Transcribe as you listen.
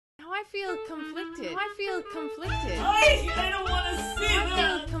I feel conflicted. I feel conflicted. I don't want to see I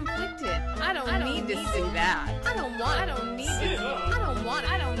that. feel conflicted. I don't need to see that. I don't want. I don't need to. I don't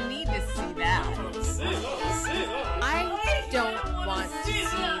want. I don't need to see that. I don't want to see that. I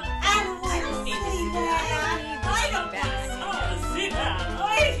don't need to see that. I don't want to see that. I don't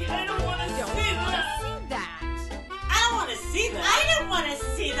want to see that. I don't want to see that. I don't want to see that. I don't want to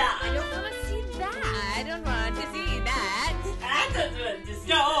see that. I don't want to see that. I don't want to see that.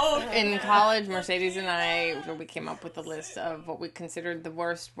 In college, Mercedes and I, we came up with a list of what we considered the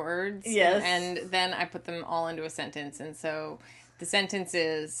worst words. Yes. And then I put them all into a sentence. And so the sentence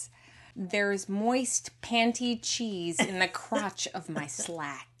is, there's moist panty cheese in the crotch of my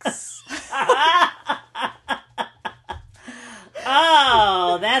slacks.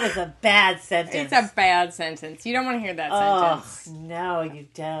 Oh, that is a bad sentence. It's a bad sentence. You don't want to hear that sentence. No, you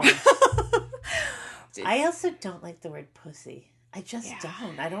don't. I also don't like the word pussy. I just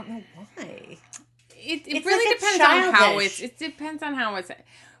don't. I don't know why. It really like depends on how childish. it depends on how it's.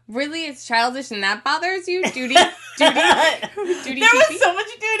 Really, it's childish and that bothers you? Duty? Duty? There was so much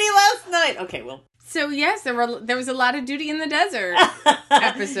duty last night. Okay, well. So yes, there was a lot of Duty in the Desert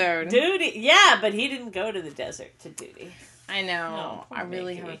episode. Duty, yeah, but he didn't go to the desert to duty. I know. No, poor I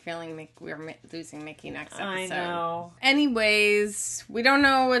really Mickey. have a feeling we're losing Mickey next episode. I know. Anyways, we don't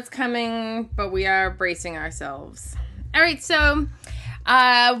know what's coming, but we are bracing ourselves. All right, so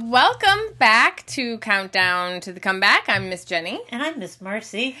welcome back to Countdown to the Comeback. I'm Miss Jenny. And I'm Miss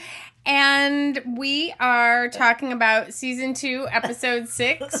Marcy. And we are talking about Season 2, Episode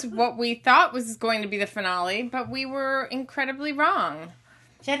 6, what we thought was going to be the finale, but we were incredibly wrong.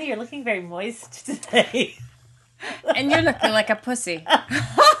 Jenny, you're looking very moist today. And you're looking like a pussy. Those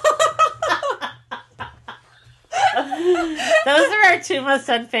are our two most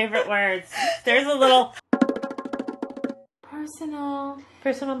unfavorite words. There's a little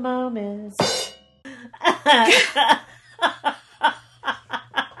personal moments.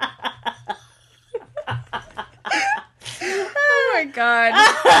 Oh my god.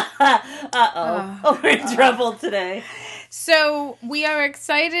 Uh-oh. We're in trouble today. So we are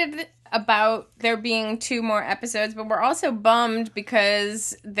excited about there being 2 more episodes, but we're also bummed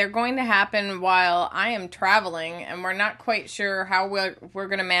because they're going to happen while I am traveling, and we're not quite sure how we're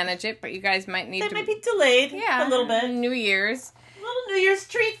going to manage it, but you guys might need They to... might be delayed a little bit. New Year's. A little New Year's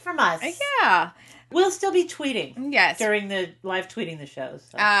treat from us. Yeah. We'll still be tweeting. Yes. During the live tweeting the shows.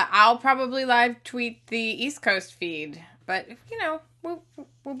 So. I'll probably live tweet the East Coast feed, but, we'll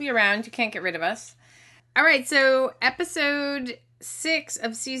be around. You can't get rid of us. All right, so episode 6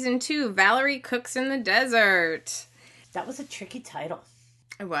 of Season 2, Valerie Cooks in the Desert. That was a tricky title.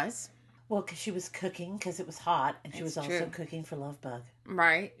 It was. Well, because she was cooking because it was hot, and she was That's also true. cooking for Love Bug.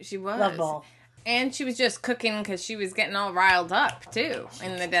 Right, she was. Love Ball. And she was just cooking because she was getting all riled up, too,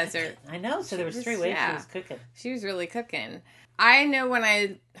 in the desert. I know, so there was 3 ways she was cooking. She was really cooking. I know when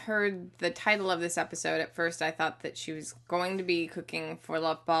I heard the title of this episode, at first I thought that she was going to be cooking for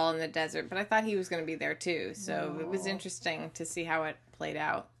Love Ball in the desert, but I thought he was going to be there, too. So It was interesting to see how it played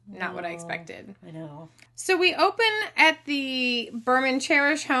out. Not what I expected. I know. So we open at the Berman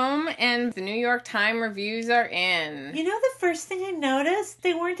Cherish home, and the New York Times reviews are in. You know the first thing I noticed?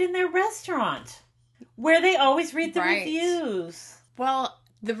 They weren't in their restaurant, where they always read the Right. reviews. Well,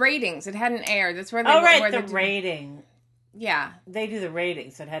 the ratings. It hadn't aired. That's where they... Oh, right, where the they- rating. Yeah. They do the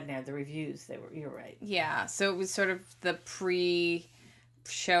ratings, so it hadn't aired the reviews. You're right. Yeah, so it was sort of the pre-show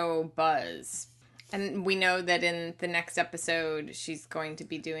buzz. And we know that in the next episode, she's going to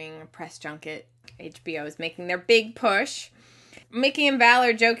be doing a press junket. HBO is making their big push. Mickey and Val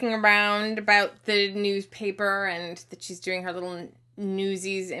are joking around about the newspaper and that she's doing her little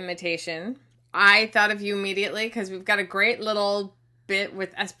Newsies imitation. I thought of you immediately because we've got a great little bit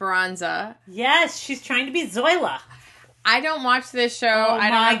with Esperanza. Yes, she's trying to be Zoila. I don't watch this show. Oh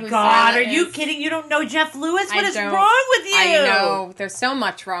I don't my know who God, Zoila are you is. kidding? You don't know Jeff Lewis? What is don't. wrong with you? I know. There's so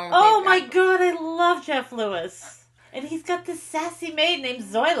much wrong with me. Oh my God, I love Jeff Lewis. And he's got this sassy maid named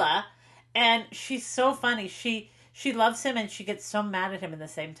Zoila. And she's so funny. She loves him and she gets so mad at him at the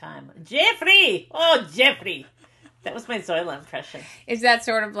same time. Jeffrey! Oh, Jeffrey! That was my Zoila impression. Is that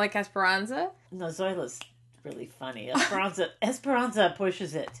sort of like Esperanza? No, Zoila's really funny. Esperanza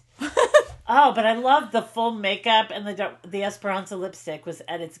pushes it. Oh, but I loved the full makeup and the Esperanza lipstick was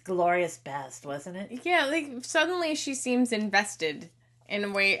at its glorious best, wasn't it? Yeah, like suddenly she seems invested in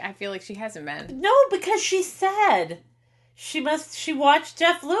a way I feel like she hasn't been. No, because she said she watched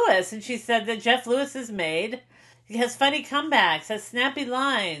Jeff Lewis and she said that Jeff Lewis is made. He has funny comebacks, has snappy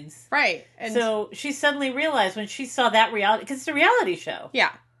lines. Right. And So she suddenly realized when she saw that reality, because it's a reality show.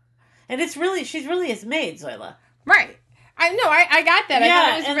 yeah. And she's really his maid, Zoila. Right. I got that. Yeah, I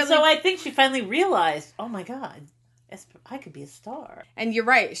thought it was and really... so I think she finally realized, oh my God, I could be a star. And you're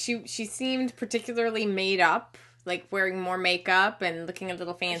right. She seemed particularly made up, like wearing more makeup and looking a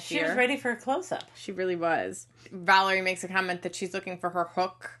little fancier. She was ready for a close-up. She really was. Valerie makes a comment that she's looking for her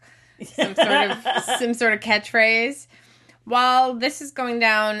hook, some sort of catchphrase. While this is going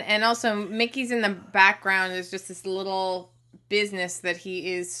down, and also Mickey's in the background, there's just this little business that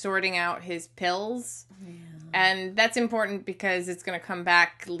he is sorting out his pills. Yeah. And that's important because it's going to come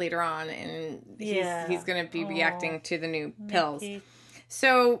back later on, and he's going to be reacting to the new pills. Mickey.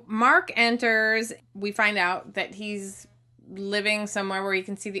 So Mark enters. We find out that he's living somewhere where he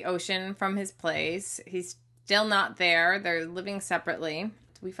can see the ocean from his place. He's still not there. They're living separately.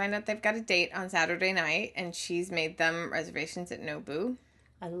 We find out they've got a date on Saturday night, and she's made them reservations at Nobu.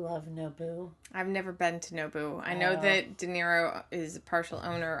 I love Nobu. I've never been to Nobu. I know that De Niro is a partial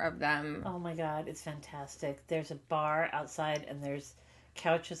owner of them. Oh my God, it's fantastic. There's a bar outside, and there's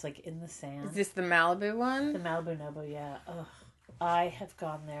couches like in the sand. Is this the Malibu one? The Malibu Nobu, yeah. Ugh. I have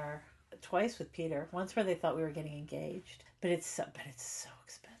gone there twice with Peter. Once where they thought we were getting engaged, but it's so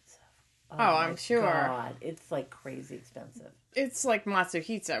expensive. Oh, I'm sure. God, it's like crazy expensive. It's like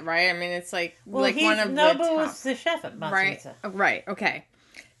Matsuhisa, right? I mean, it's like one of Nobu the was the chef at Matsuhisa. Right. Okay.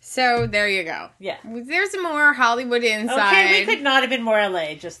 So there you go. Yeah. There's more Hollywood inside. Okay, we could not have been more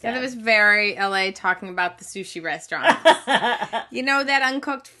LA just then. That was very LA talking about the sushi restaurant. You know, that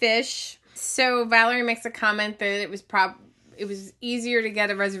uncooked fish. So Valerie makes a comment that it was easier to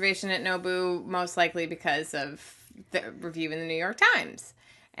get a reservation at Nobu, most likely because of the review in the New York Times.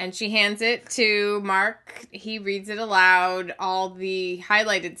 And she hands it to Mark. He reads it aloud, all the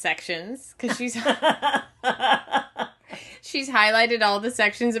highlighted sections, because she's highlighted all the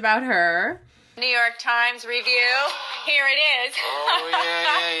sections about her. New York Times review. Here it is. Oh,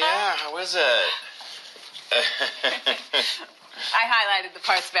 yeah. How is it? I highlighted the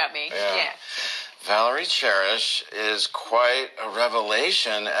parts about me. Yeah. Valerie Cherish is quite a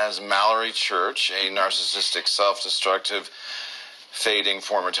revelation as Mallory Church, a narcissistic, self-destructive, fading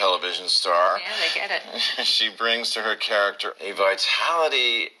former television star. Yeah, they get it. She brings to her character a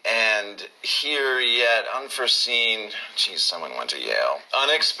vitality and here yet unforeseen, someone went to Yale,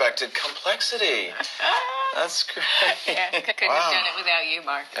 unexpected complexity. That's great. Yeah, couldn't have done it without you,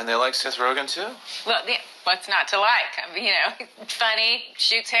 Mark. And they like Seth Rogen too? Well, yeah, what's not to like? I mean, funny,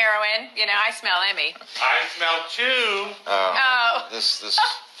 shoots heroin. I smell Emmy. I smell too. Oh.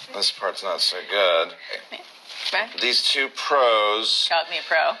 This part's not so good. What? These two pros Called me a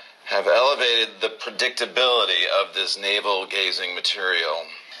pro. have elevated the predictability of this navel-gazing material.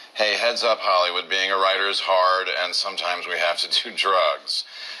 Hey, heads up, Hollywood. Being a writer is hard, and sometimes we have to do drugs.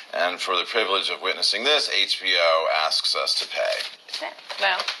 And for the privilege of witnessing this, HBO asks us to pay.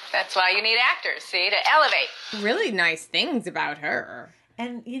 Well, that's why you need actors, see, to elevate. Really nice things about her.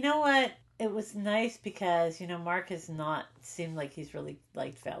 And you know what? It was nice because, Mark has not seemed like he's really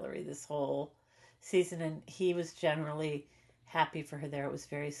liked Valerie this whole season, and he was generally happy for her there. It was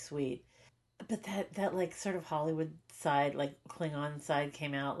very sweet. But that like sort of Hollywood side, like Klingon side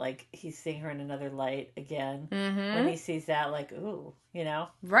came out, like he's seeing her in another light again. Mm-hmm. When he sees that, like, ooh,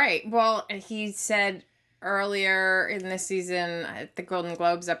 Right. Well, he said earlier in this season, at the Golden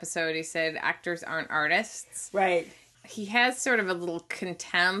Globes episode, he said actors aren't artists. Right. He has sort of a little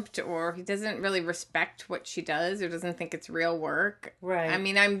contempt, or he doesn't really respect what she does, or doesn't think it's real work. Right. I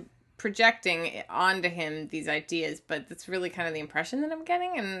mean, I'm projecting onto him these ideas, but that's really kind of the impression that I'm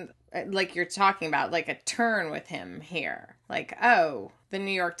getting. And like you're talking about, like a turn with him here. Like, oh, the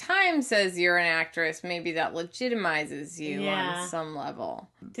New York Times says you're an actress. Maybe that legitimizes you on some level.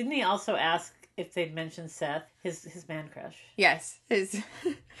 Didn't he also ask if they'd mentioned Seth, his man crush? Yes, his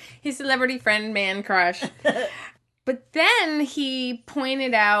celebrity friend man crush. But then he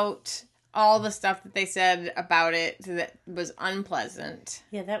pointed out all the stuff that they said about it that was unpleasant.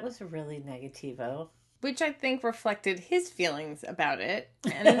 Yeah, that was really negativo. Which I think reflected his feelings about it.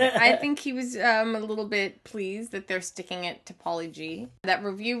 And I think he was a little bit pleased that they're sticking it to Pauly G. That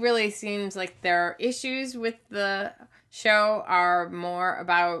review really seems like their issues with the show are more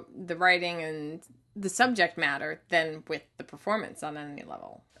about the writing and the subject matter than with the performance on any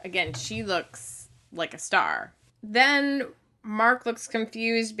level. Again, she looks like a star. Then Mark looks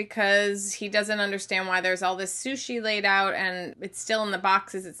confused because he doesn't understand why there's all this sushi laid out and it's still in the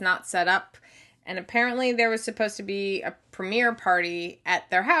boxes, it's not set up. And apparently there was supposed to be a premiere party at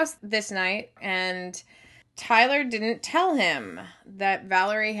their house this night, and Tyler didn't tell him that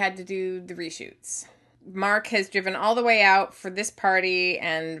Valerie had to do the reshoots. Mark has driven all the way out for this party,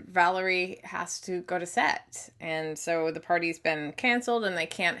 and Valerie has to go to set. And so the party's been canceled and they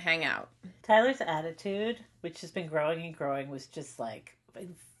can't hang out. Tyler's attitude which has been growing and growing, was just like,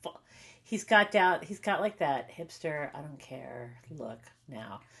 he's got like that hipster, I don't care look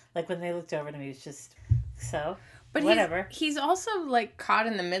now. Like when they looked over at him, he was just, so, but whatever. He's also like caught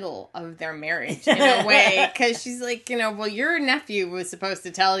in the middle of their marriage in a way, because she's like, well, your nephew was supposed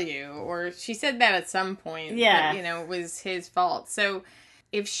to tell you, or she said that at some point. Yeah. That, it was his fault. So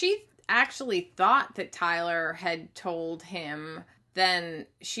if she actually thought that Tyler had told him, then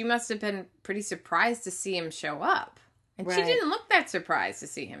she must have been pretty surprised to see him show up. And she didn't look that surprised to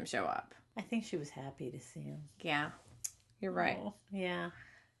see him show up. I think she was happy to see him. Yeah, you're right. Oh, yeah.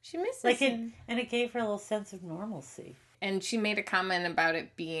 She misses him. And it gave her a little sense of normalcy. And she made a comment about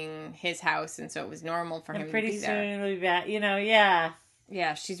it being his house, and so it was normal for him to be there. Pretty soon we'll be back, yeah.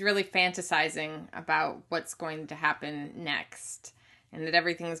 Yeah, she's really fantasizing about what's going to happen next, and that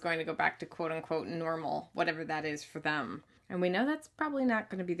everything is going to go back to quote-unquote normal, whatever that is for them. And we know that's probably not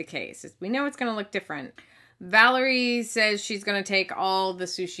going to be the case. We know it's going to look different. Valerie says she's going to take all the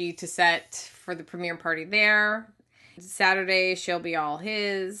sushi to set for the premiere party there. Saturday, she'll be all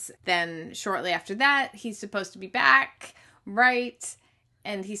his. Then shortly after that, he's supposed to be back, right?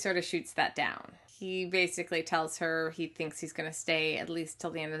 And he sort of shoots that down. He basically tells her he thinks he's going to stay at least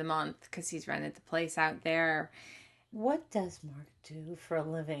till the end of the month because he's rented the place out there. What does Mark do for a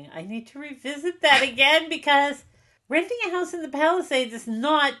living? I need to revisit that again because renting a house in the Palisades is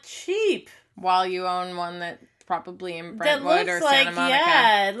not cheap. While you own one that's probably in Brentwood or Santa Monica.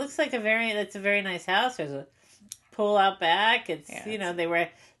 Yeah, it looks like it's a very nice house. There's a pool out back. It's, they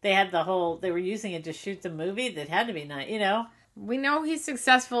were using it to shoot the movie. That had to be nice, We know he's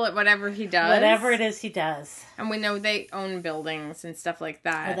successful at whatever he does. Whatever it is he does. And we know they own buildings and stuff like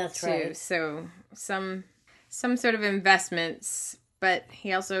that. Oh, that's too. right. So some sort of investments, but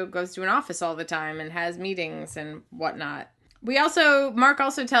he also goes to an office all the time and has meetings and whatnot. Mark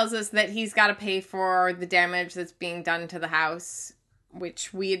also tells us that he's got to pay for the damage that's being done to the house,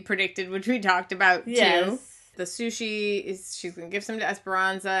 which we had predicted, which we talked about too. The sushi she's going to give some to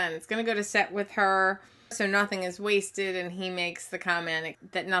Esperanza, and it's going to go to set with her. So nothing is wasted, and he makes the comment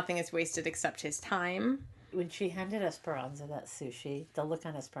that nothing is wasted except his time. When she handed Esperanza that sushi, the look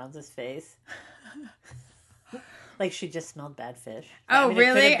on Esperanza's face, like she just smelled bad fish. Really?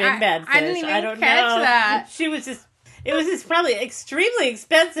 It could have been bad fish. I didn't even catch know. that. It was this probably extremely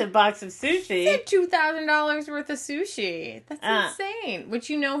expensive box of sushi. It's $2,000 worth of sushi. That's insane. Which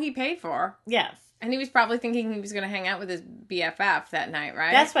he paid for. Yeah. And he was probably thinking he was going to hang out with his BFF that night,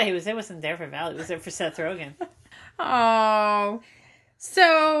 right? That's why it wasn't there for Val. It was there for Seth Rogen. Oh.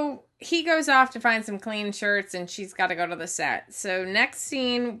 So he goes off to find some clean shirts, and she's got to go to the set. So next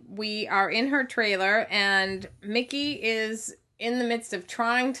scene, we are in her trailer, and Mickey is in the midst of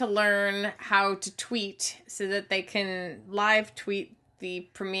trying to learn how to tweet so that they can live tweet the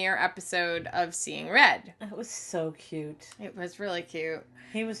premiere episode of Seeing Red. It was so cute. It was really cute.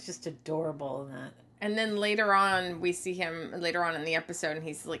 He was just adorable in that. And then later on, we see him later on in the episode, and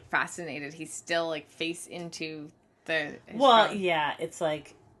he's like fascinated. He's still like face into his phone. Yeah, it's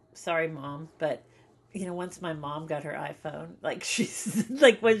like, sorry, Mom, but once my mom got her iPhone, like she's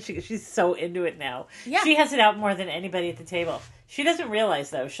like she's so into it now. Yeah, she has it out more than anybody at the table. She doesn't realize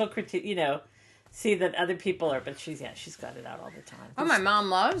though. She'll critique, see that other people are, but she's got it out all the time. Oh, my mom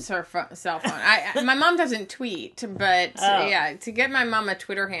loves her cell phone. My mom doesn't tweet, but yeah, to get my mom a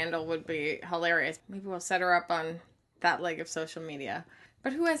Twitter handle would be hilarious. Maybe we'll set her up on that leg of social media.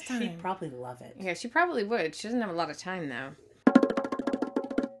 But who has time? She'd probably love it. Yeah, she probably would. She doesn't have a lot of time though.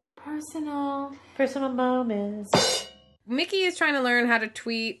 Personal moments. Mickey is trying to learn how to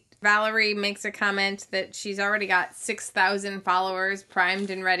tweet. Valerie makes a comment that she's already got 6,000 followers primed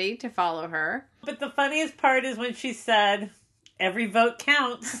and ready to follow her. But the funniest part is when she said, every vote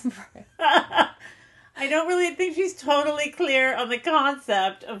counts. I don't really think she's totally clear on the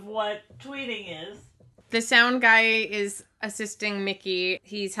concept of what tweeting is. The sound guy is assisting Mickey.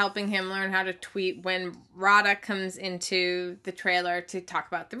 He's helping him learn how to tweet when Radha comes into the trailer to talk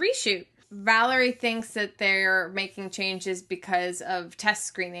about the reshoot. Valerie thinks that they're making changes because of test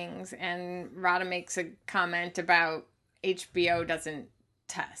screenings, and Radha makes a comment about HBO doesn't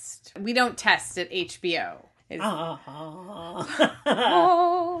test. We don't test at HBO. Oh,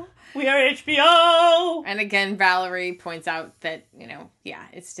 we are HBO! And again, Valerie points out that,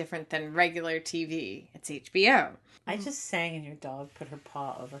 it's different than regular TV. It's HBO. I just sang and your dog put her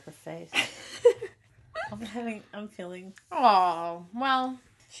paw over her face. I'm feeling... Oh, well...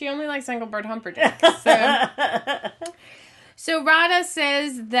 She only likes Engelbert Humperdinck. So Radha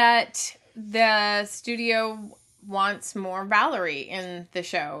says that the studio wants more Valerie in the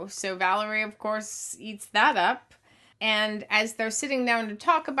show. So Valerie, of course, eats that up. And as they're sitting down to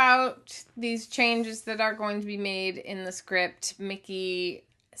talk about these changes that are going to be made in the script, Mickey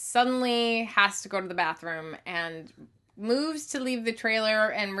suddenly has to go to the bathroom and moves to leave the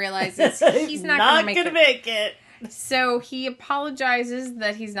trailer and realizes he's not going to make it. So he apologizes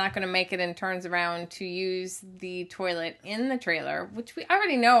that he's not going to make it and turns around to use the toilet in the trailer, which we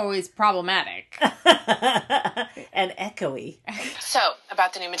already know is problematic. And echoey. So,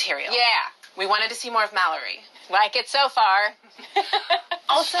 about the new material. Yeah, we wanted to see more of Mallory. Like it so far.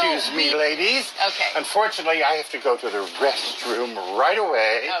 Also, Excuse me, ladies. Okay. Unfortunately, I have to go to the restroom right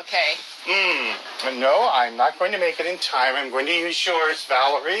away. Okay. No, I'm not going to make it in time. I'm going to use yours,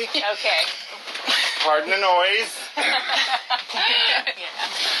 Valerie. Okay. Pardon the noise.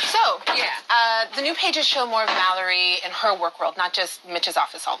 So, the new pages show more of Mallory in her work world, not just Mitch's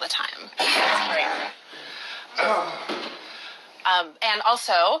office all the time. That's great. And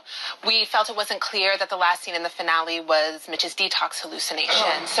also, we felt it wasn't clear that the last scene in the finale was Mitch's detox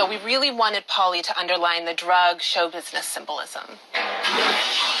hallucination. So we really wanted Polly to underline the drug show business symbolism.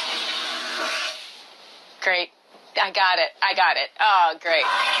 Great. I got it. Oh, great.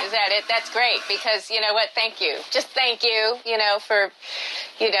 Is that it? That's great. Because, you know what? Thank you. Just thank you, for,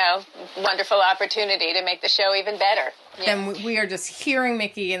 wonderful opportunity to make the show even better. Yeah. Then we are just hearing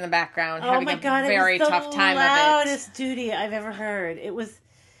Mickey in the background having my God, a very tough time of it. it was the loudest duty I've ever heard. It was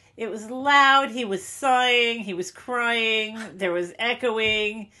loud. He was sighing. He was crying. There was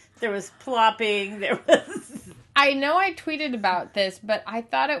echoing. There was plopping. There was... I know I tweeted about this, but I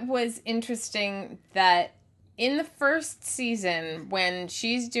thought it was interesting that in the first season, when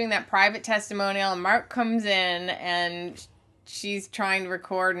she's doing that private testimonial and Mark comes in and she's trying to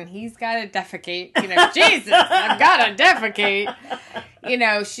record and he's got to defecate, Jesus, I've got to defecate.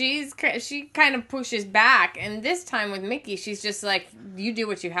 She kind of pushes back. And this time with Mickey, she's just like, you do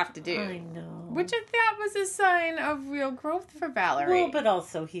what you have to do. I know. Which I thought was a sign of real growth for Valerie. Well, but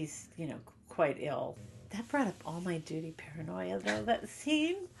also he's, quite ill. That brought up all my duty paranoia, though, that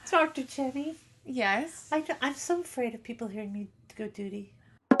scene. Dr. Jenny. Yes. I'm so afraid of people hearing me go duty.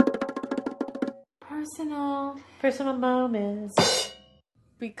 Personal moments.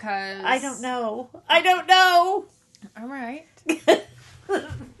 Because... I don't know. All right.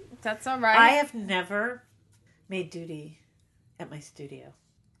 That's all right. I have never made duty at my studio.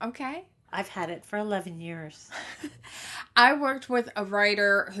 Okay. I've had it for 11 years. I worked with a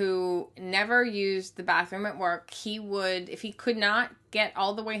writer who never used the bathroom at work. He would, if he could not get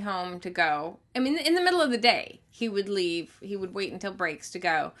all the way home to go, in the middle of the day, he would leave. He would wait until breaks to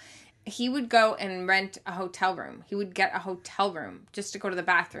go. He would go and rent a hotel room. He would get a hotel room just to go to the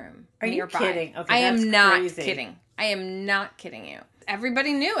bathroom. Are nearby. You kidding? Okay, I am not crazy. kidding. I am not kidding you.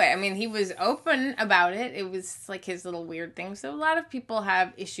 Everybody knew it. He was open about it. It was like his little weird thing. So a lot of people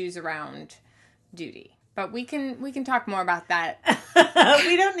have issues around duty. But we can talk more about that.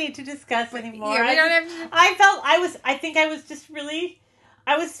 We don't need to discuss anymore. Yeah, we don't have to...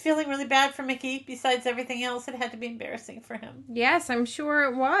 I was feeling really bad for Mickey. Besides everything else, it had to be embarrassing for him. Yes, I'm sure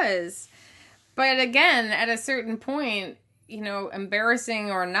it was. But again, at a certain point,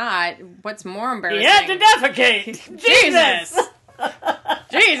 embarrassing or not, what's more embarrassing? You had to defecate! Jesus!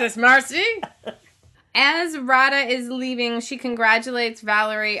 Jesus, Marcy! As Rada is leaving, she congratulates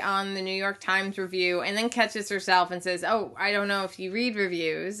Valerie on the New York Times review and then catches herself and says, oh, I don't know if you read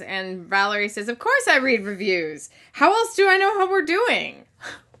reviews. And Valerie says, of course I read reviews. How else do I know how we're doing?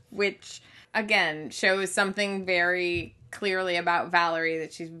 Which, again, shows something very clearly about Valerie,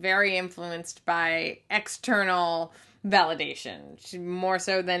 that she's very influenced by external validation, more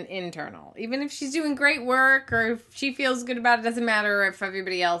so than internal. Even if she's doing great work or if she feels good about it, doesn't matter if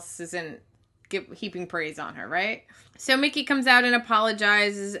everybody else isn't heaping praise on her, right? So Mickey comes out and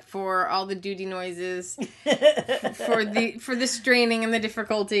apologizes for all the duty noises, for the straining and the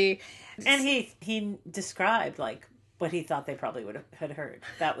difficulty. And he described what he thought they probably had heard.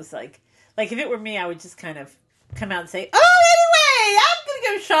 That was like if it were me, I would just kind of come out and say, oh, anyway, I'm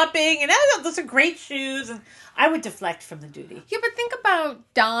gonna go shopping and those are great shoes, and I would deflect from the duty. Yeah, but think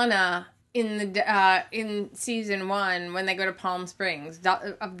about Donna in season 1 when they go to Palm Springs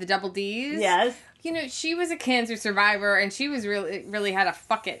of the Double D's. Yes. She was a cancer survivor and she was really had a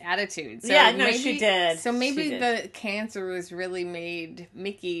fuck it attitude. So yeah, no, she did. So maybe the cancer was really made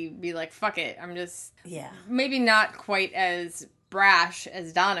Mickey be like, fuck it. I'm just maybe not quite as brash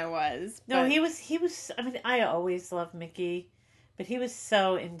as Donna was. No, he was I always loved Mickey, but he was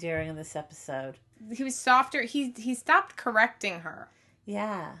so endearing in this episode. He was softer. He stopped correcting her.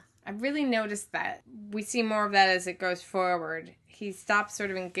 Yeah. I really noticed that. We see more of that as it goes forward. He stops sort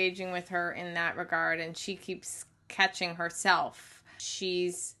of engaging with her in that regard, and she keeps catching herself.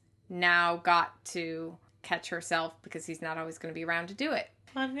 She's now got to catch herself because he's not always going to be around to do it.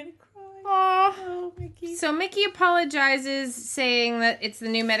 I'm going to cry. Aww. Oh, Mickey. So Mickey apologizes, saying that it's the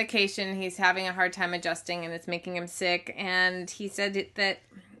new medication. He's having a hard time adjusting and it's making him sick. And he said that,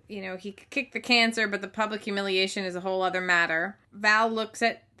 he could kick the cancer, but the public humiliation is a whole other matter. Val looks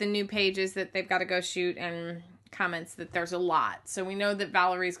at the new pages that they've got to go shoot and comments that there's a lot. So we know that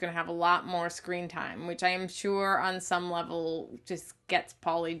Valerie's going to have a lot more screen time, which I am sure on some level just gets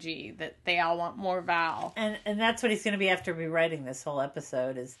Pauly G, that they all want more Val. And that's what he's going to be after rewriting this whole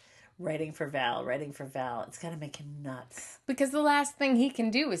episode is writing for Val. It's got to make him nuts. Because the last thing he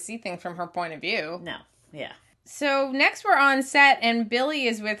can do is see things from her point of view. No. Yeah. So next we're on set and Billy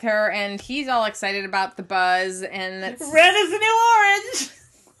is with her and he's all excited about the buzz and that's... Red is the new orange!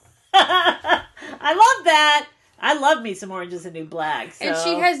 I love that. I love me some orange is the new black. So. And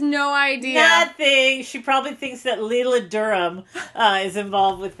she has no idea. Nothing. She probably thinks that Leela Durham is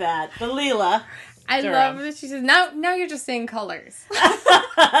involved with that. The Leela. I Durham. love that she says, now you're just saying colors.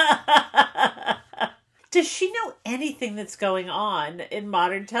 Does she know anything that's going on in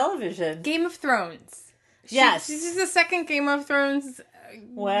modern television? Game of Thrones. Yes. She's the second Game of Thrones.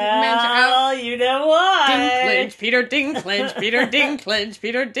 Well, you know what? Dinklage, Peter Dinklage, Peter Dinklage,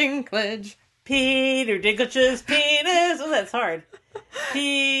 Peter Dinklage. Peter Dinklage's penis. Oh, that's hard.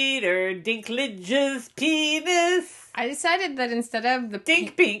 Peter Dinklage's penis. I decided that instead of the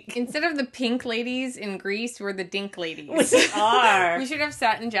pink ladies in Greece, we're the Dink ladies. We are. We should have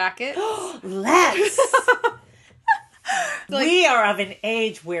satin jackets. Let's. We are of an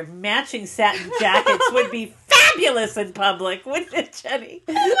age where matching satin jackets would be fabulous in public, wouldn't it, Jenny?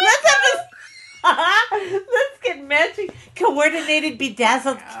 Let's get matching, coordinated,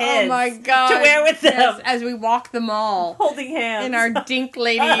 bedazzled kids. Oh my God. To wear with them. Yes, as we walk the mall. Holding hands. In our Dink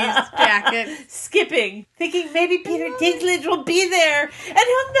ladies jackets. Skipping. Thinking maybe Peter Dinklage will be there and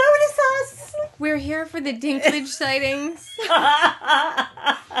he'll notice us. We're here for the Dinklage sightings.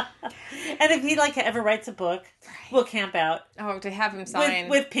 And if he ever writes a book, we'll camp out. Oh, to have him sign.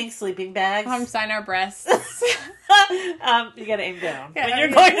 With pink sleeping bags. Have him sign our breasts. You gotta aim down when you're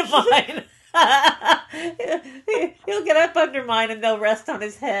going to mine. He'll get up under mine and they'll rest on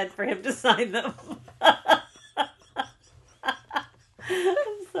his head for him to sign them. I'm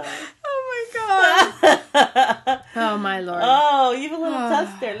sorry. Oh my God. Oh my Lord. Oh, you have a little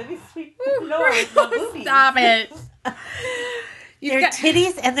dust there. Let me sweep the floor with my boobies. Stop it. They're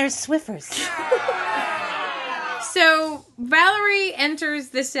titties and they're Swiffers. So Valerie enters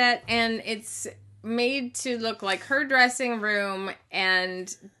the set and it's made to look like her dressing room,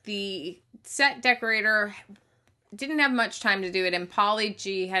 and the set decorator didn't have much time to do it, and Pauly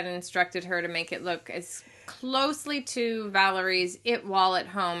G had instructed her to make it look as closely to Valerie's It Wall at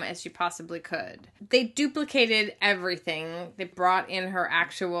home as she possibly could. They duplicated everything. They brought in her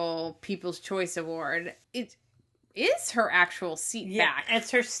actual People's Choice Award. It is her actual seat back. It's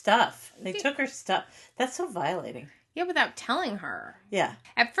her stuff. They took her stuff. That's so violating. Yeah, without telling her. Yeah.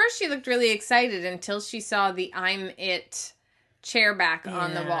 At first she looked really excited until she saw the I'm It chair back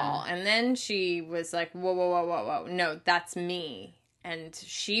on the wall. And then she was like, whoa. No, that's me. And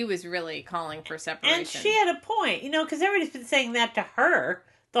she was really calling for separation. And she had a point, because everybody's been saying that to her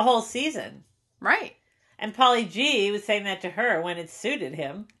the whole season. Right. And Pauly G was saying that to her when it suited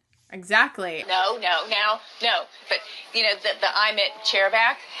him. Exactly. No. But, the I'm It chair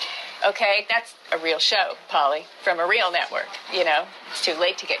back, okay, that's a real show, Pauly, from a real network, It's too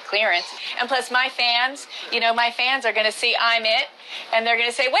late to get clearance. And plus my fans are going to see I'm It, and they're going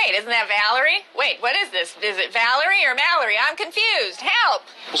to say, wait, isn't that Valerie? Wait, what is this? Is it Valerie or Mallory? I'm confused. Help!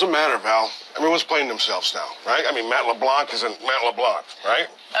 Doesn't matter, Val. Everyone's playing themselves now, right? I mean, Matt LeBlanc isn't Matt LeBlanc, right?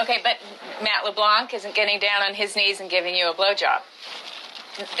 Okay, but Matt LeBlanc isn't getting down on his knees and giving you a blowjob.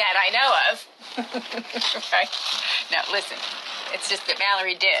 That I know of. Right? Now, listen. It's just that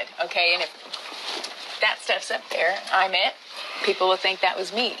Mallory did, okay? And if that stuff's up there, I'm It, people will think that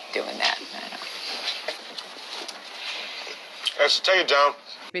was me doing that. Let's take it down.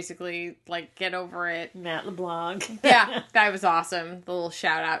 Basically, get over it. Matt LeBlanc. Yeah, that was awesome. The little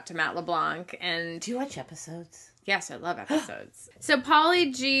shout out to Matt LeBlanc. And do you watch episodes? Yes, I love episodes. So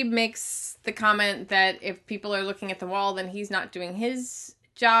Pauly G makes the comment that if people are looking at the wall, then he's not doing his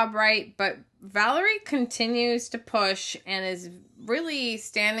job right, but Valerie continues to push and is really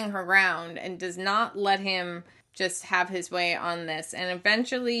standing her ground and does not let him just have his way on this, and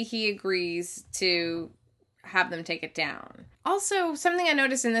eventually he agrees to have them take it down. Also, something I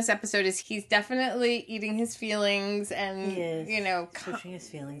noticed in this episode is he's definitely eating his feelings and, he is. Pushing his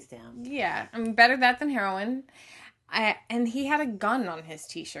feelings down. Yeah, I mean, better that than heroin. And he had a gun on his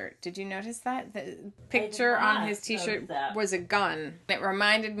t-shirt. Did you notice that? The picture on his t-shirt was a gun. It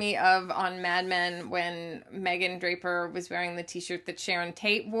reminded me of on Mad Men when Megan Draper was wearing the t-shirt that Sharon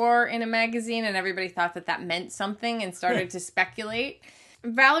Tate wore in a magazine, and everybody thought that that meant something and started to speculate.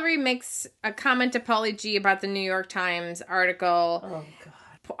 Valerie makes a comment to Pauly G about the New York Times article. Oh, God.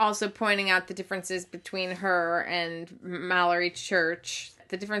 Also pointing out the differences between her and Mallory Church.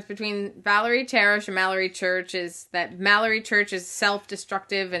 The difference between Valerie Cherish and Mallory Church is that Mallory Church is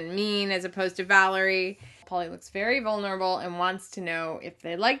self-destructive and mean as opposed to Valerie. Pauly looks very vulnerable and wants to know if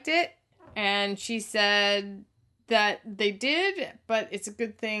they liked it. And she said that they did, but it's a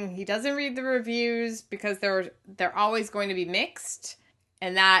good thing he doesn't read the reviews because they're always going to be mixed.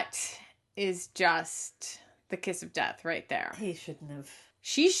 And that is just the kiss of death right there. He shouldn't have.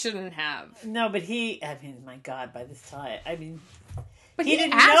 She shouldn't have. No, but my God, by this time, But he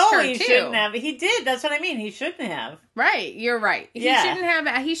didn't asked know her he too. shouldn't have. He did. That's what I mean. He shouldn't have. Right, you're right. Yeah.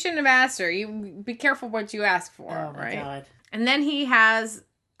 He shouldn't have asked her. You be careful what you ask for, Oh, my right? God. And then he has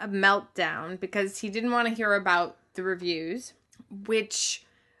a meltdown because he didn't want to hear about the reviews, which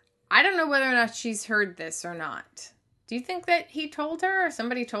I don't know whether or not she's heard this or not. Do you think that he told her or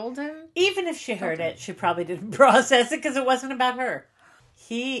somebody told him? Even if she heard it, she probably didn't process it because it wasn't about her.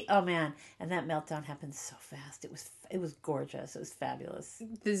 Oh man, and that meltdown happened so fast. It was gorgeous. It was fabulous.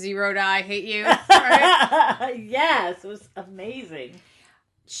 The zero to I hate you. Right? Yes, it was amazing.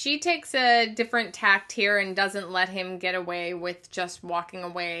 She takes a different tact here and doesn't let him get away with just walking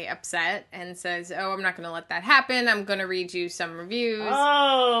away upset and says, oh, I'm not going to let that happen. I'm going to read you some reviews.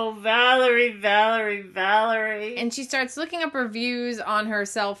 Oh, Valerie. And she starts looking up reviews on her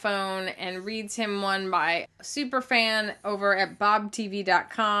cell phone and reads him one by a superfan over at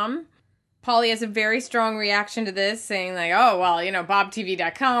bobtv.com. Pauly has a very strong reaction to this, saying like, oh, well,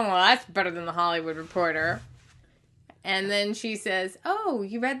 bobtv.com, well, that's better than the Hollywood Reporter. And then she says, oh,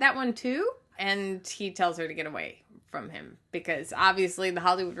 you read that one too? And he tells her to get away from him because obviously the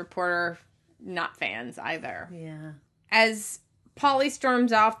Hollywood Reporter, not fans either. Yeah. As Pauly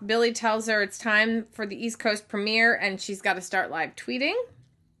storms off, Billy tells her it's time for the East Coast premiere and she's got to start live tweeting.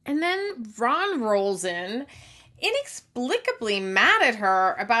 And then Ron rolls in, inexplicably mad at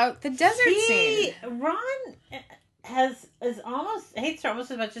her about the desert scene. Ron hates her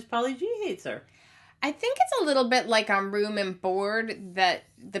almost as much as Pauly G hates her. I think it's a little bit like on Room and Board that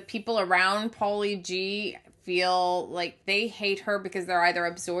the people around Pauly G feel like they hate her because they're either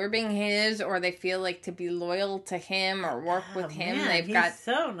absorbing his or they feel like to be loyal to him or work with him. Man, he's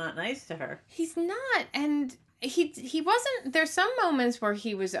so not nice to her. He's not. And he wasn't. There's some moments where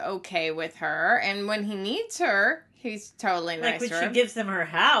he was okay with her. And when he needs her, he's totally nice Like to when her. she gives him her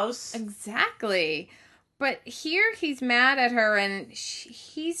house. Exactly. But here he's mad at her and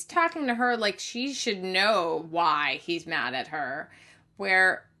he's talking to her like she should know why he's mad at her.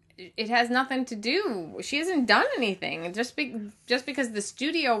 Where it has nothing to do. She hasn't done anything. Just because the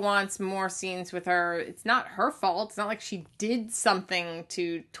studio wants more scenes with her, it's not her fault. It's not like she did something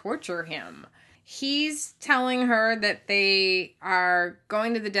to torture him. He's telling her that they are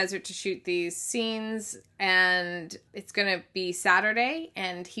going to the desert to shoot these scenes and it's going to be Saturday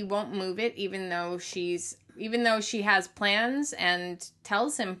and he won't move it even though she has plans and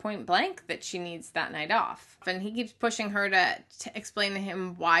tells him point blank that she needs that night off. And he keeps pushing her to explain to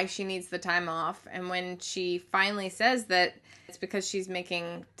him why she needs the time off. And when she finally says that it's because she's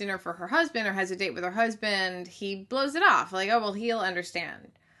making dinner for her husband or has a date with her husband, he blows it off. Like, oh, well, he'll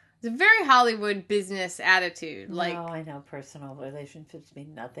understand. It's a very Hollywood business attitude. Like, no, I know personal relationships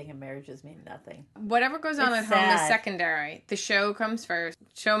mean nothing and marriages mean nothing. Whatever goes on at home is secondary. The show comes first.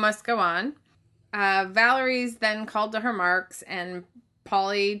 Show must go on. Valerie's then called to her marks, and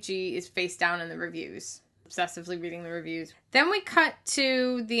Pauly G is face down in the reviews, obsessively reading the reviews. Then we cut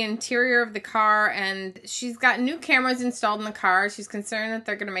to the interior of the car, and she's got new cameras installed in the car. She's concerned that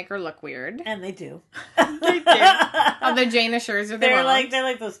they're going to make her look weird. And they do. They did. Although Jane assures her they're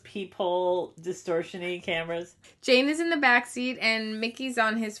like those peephole distortion-y cameras. Jane is in the backseat, and Mickey's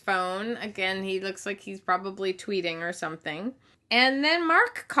on his phone. Again, he looks like he's probably tweeting or something. And then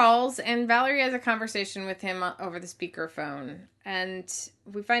Mark calls, and Valerie has a conversation with him over the speakerphone. And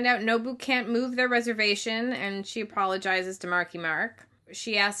we find out Nobu can't move their reservation, and she apologizes to Marky Mark.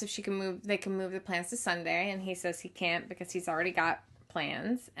 She asks if they can move the plans to Sunday, and he says he can't because he's already got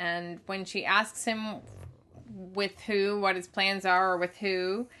plans. And when she asks him with who, what his plans are, or with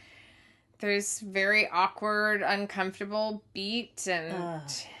who, there's very awkward, uncomfortable beat, and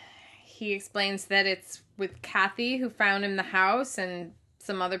he explains that it's with Kathy, who found him the house, and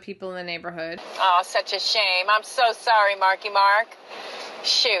some other people in the neighborhood. Oh, such a shame. I'm so sorry, Marky Mark.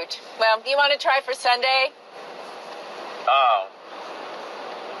 Shoot. Well, you want to try for Sunday? Oh.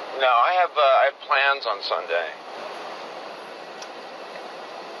 No, I have plans on Sunday.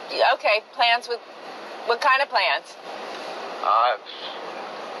 Okay, plans with... What kind of plans?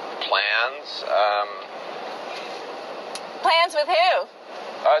 Plans? Plans with who?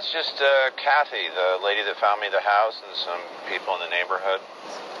 It's just Kathy, the lady that found me the house, and some people in the neighborhood.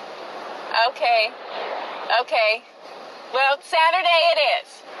 Okay. Well, Saturday it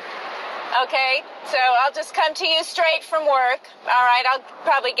is. Okay, so I'll just come to you straight from work. All right, I'll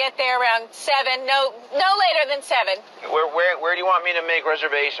probably get there around 7. No later than 7. Where do you want me to make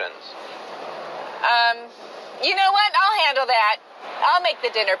reservations? You know what? I'll handle that. I'll make the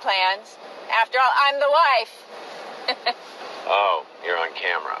dinner plans. After all, I'm the wife. Oh, you're on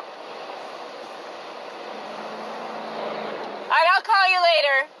camera. All right, I'll call you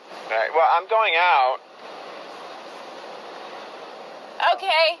later. All right, well, I'm going out.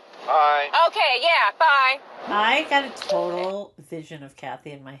 Okay. Bye. Okay, yeah, bye. I got a total vision of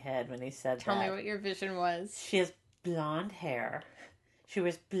Kathy in my head when he said Tell that. me what your vision was. She has blonde hair. She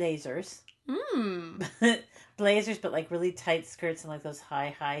wears blazers. Blazers, but like really tight skirts and like those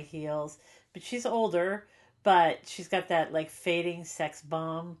high heels. But she's older, but she's got that like fading sex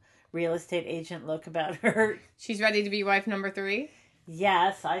bomb real estate agent look about her. She's ready to be wife number 3?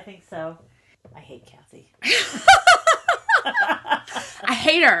 Yes, I think so. I hate Kathy. I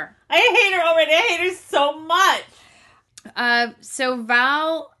hate her. I hate her already. I hate her so much. So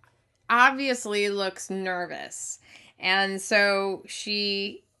Val obviously looks nervous. And so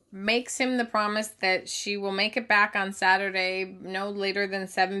she makes him the promise that she will make it back on Saturday no later than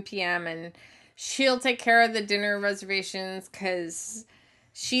 7 p.m. and she'll take care of the dinner reservations because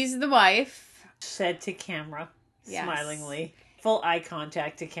she's the wife. Said to camera, Yes. smilingly. Full eye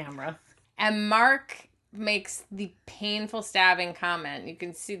contact to camera. And Mark makes the painful stabbing comment. You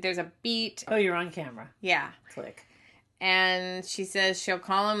can see there's a beat. Oh, you're on camera. Yeah. Click. And she says she'll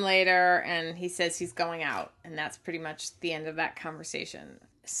call him later, and he says he's going out. And that's pretty much the end of that conversation.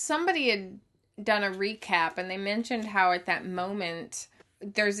 Somebody had done a recap, and they mentioned how at that moment,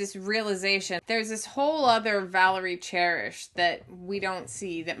 there's this realization. There's this whole other Valerie Cherish that we don't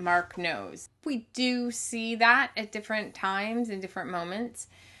see, that Mark knows. We do see that at different times and different moments.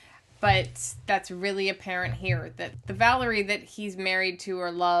 But that's really apparent here, that the Valerie that he's married to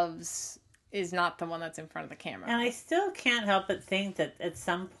or loves is not the one that's in front of the camera. And I still can't help but think that at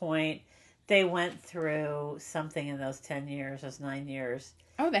some point they went through something in those 10 years, those 9 years.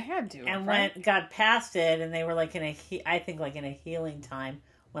 Oh, they had to. And right? got past it, and they were like in a healing time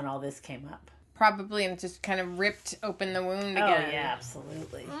when all this came up. Probably, and just kind of ripped open the wound again. Oh, yeah,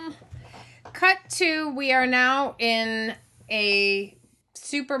 absolutely. Cut to, we are now in a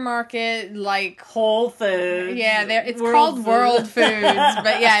supermarket, like Whole Foods. Yeah, it's called World Foods,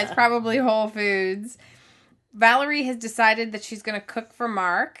 but yeah, it's probably Whole Foods. Valerie has decided that she's going to cook for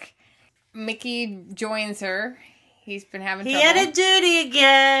Mark. Mickey joins her. He's been having trouble. He had a duty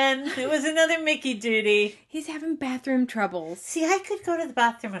again. It was another Mickey duty. He's having bathroom troubles. See, I could go to the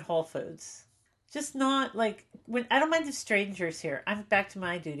bathroom at Whole Foods. Just not like when I don't mind if strangers here. I'm back to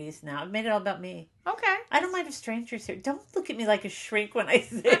my duties now. I've made it all about me. Okay. I don't mind if strangers here. Don't look at me like a shrink when I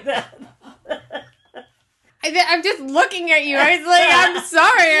say that. I'm just looking at you. I was like, I'm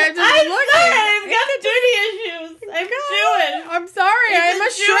sorry. I'm just looking. I've got duty issues. I'm Jewish. I'm sorry. It's I'm a a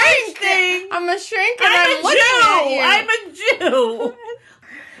Jewish shrink. thing. I'm a shrink, and I'm I'm a looking at Jew. you. I'm a Jew.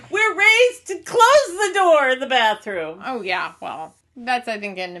 We're raised to close the door in the bathroom. Oh yeah. Well, that's I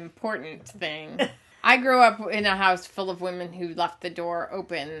think an important thing. I grew up in a house full of women who left the door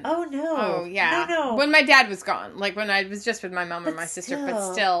open. Oh, no. Oh, yeah. No. When my dad was gone. Like, when I was just with my mom and my sister. still.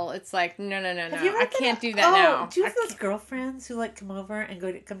 But still, it's like, no. Have you I heard can't do that now. Do you have those girlfriends who, like, come over and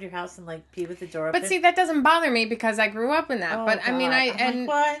come to your house and, like, pee with the door open? But see, that doesn't bother me because I grew up in that. Oh, but, I mean, God. I... I'm and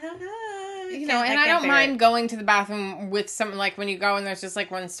like, well, no. you know, and I don't mind going to the bathroom with someone, like, when you go and there's just,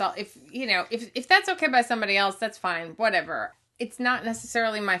 like, one stall. If, you know, if that's okay by somebody else, that's fine. Whatever. It's not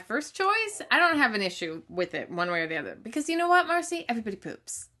necessarily my first choice. I don't have an issue with it one way or the other. Because you know what, Marcy? Everybody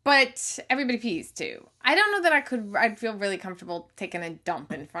poops. But everybody pees, too. I don't know that I'd feel really comfortable taking a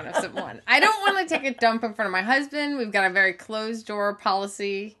dump in front of someone. I don't want to take a dump in front of my husband. We've got a very closed-door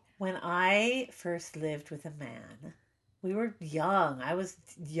policy. When I first lived with a man, we were young. I was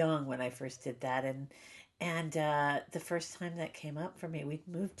young when I first did that. And the first time that came up for me, we'd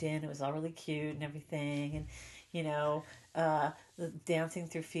moved in. It was all really cute and everything. And, you know, dancing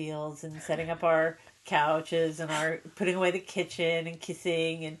through fields and setting up our couches and putting away the kitchen and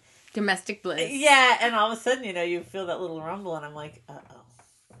kissing and Domestic bliss. yeah. And all of a sudden, you know, you feel that little rumble, and I'm like,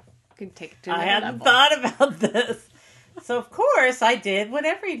 Could take it to I another hadn't level. thought about this. So of course I did what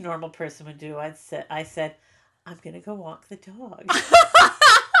every normal person would do. I said, I'm going to go walk the dog.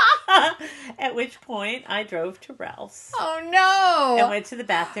 At which point, I drove to Ralph's. Oh, no. And went to the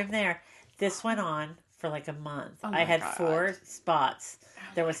bathroom there. This went on for like a month. Oh, I had God. 4 spots.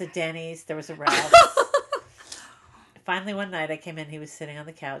 There was a Denny's. There was a Ralph's. Finally, one night I came in. He was sitting on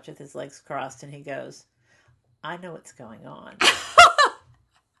the couch with his legs crossed. And he goes, I know what's going on.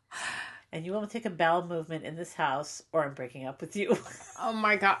 And you won't take a bowel movement in this house or I'm breaking up with you. Oh,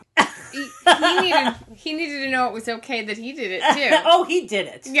 my God. He needed to know it was okay that he did it, too. Oh, he did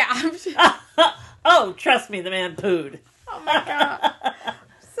it. Yeah. I'm sure. Oh, trust me, the man pooed. Oh, my God.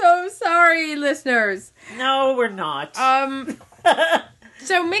 So sorry, listeners. No, we're not.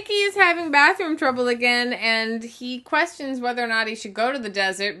 So Mickey is having bathroom trouble again, and he questions whether or not he should go to the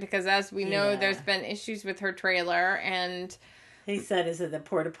desert, because as we know, there's been issues with her trailer, and... He said, is it the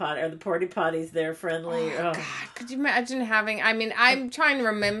porta potty? Are the porta potties there friendly? Oh, God. Could you imagine having... I mean, I'm trying to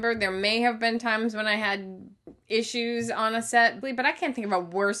remember. There may have been times when I had issues on a set, but I can't think of a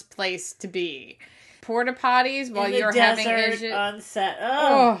worse place to be. Porta potties while you're having issues. On set.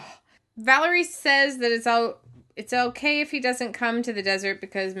 Oh. Valerie says that it's okay if he doesn't come to the desert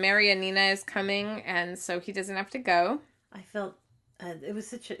because Marianina is coming, and so he doesn't have to go. I felt... it was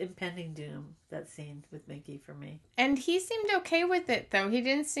such an impending doom, that scene with Mickey for me. And he seemed okay with it, though. He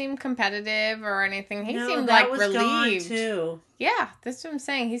didn't seem competitive or anything. He seemed that like was relieved. Gone too. Yeah, that's what I'm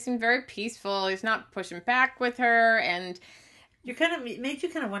saying. He seemed very peaceful. He's not pushing back with her, and made you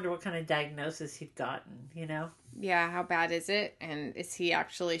kind of wonder what kind of diagnosis he'd gotten, you know? Yeah, how bad is it? And is he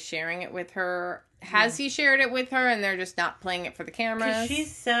actually sharing it with her? Has he shared it with her, and they're just not playing it for the cameras? Because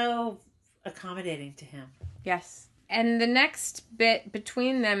she's so accommodating to him. Yes. And the next bit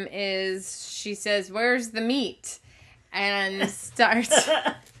between them is she says, "Where's the meat?" And starts...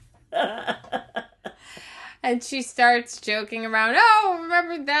 and she starts joking around, "Oh,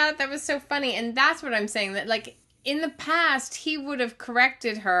 remember that? That was so funny." And that's what I'm saying, that, like, in the past, he would have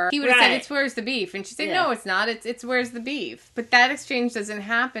corrected her. He would have said, "It's where's the beef?" And she said, "No, it's not. It's where's the beef?" But that exchange doesn't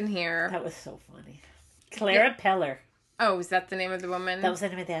happen here. That was so funny. Clara Peller. Oh, is that the name of the woman? That was the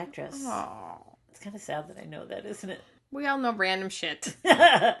name of the actress. Oh. It's kind of sad that I know that, isn't it? We all know random shit.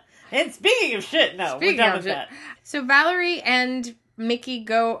 And speaking of shit, we're done with that. So Valerie and Mickey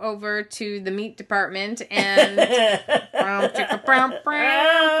go over to the meat department and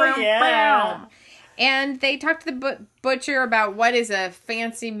and they talk to the butcher about what is a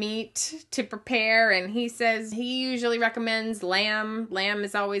fancy meat to prepare, and he says he usually recommends lamb. Lamb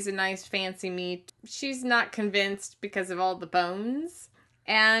is always a nice fancy meat. She's not convinced because of all the bones.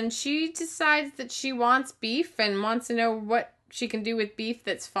 And she decides that she wants beef and wants to know what she can do with beef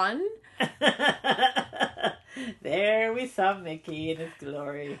that's fun. There we saw Mickey in his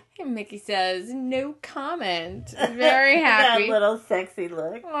glory. And Mickey says, "No comment." Very happy. That little sexy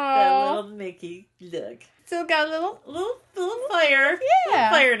look. Aww. That little Mickey look. Still got a little fire. Yeah. Little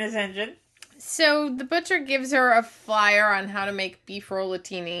fire in his engine. So the butcher gives her a flyer on how to make beef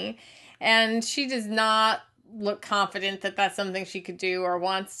rollatini. And she does not look confident that that's something she could do or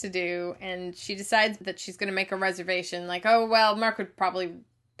wants to do, and she decides that she's going to make a reservation, like, oh, well, Mark would probably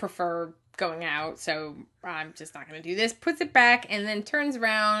prefer going out, so I'm just not going to do this. Puts it back and then turns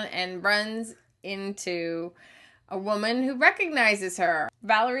around and runs into a woman who recognizes her.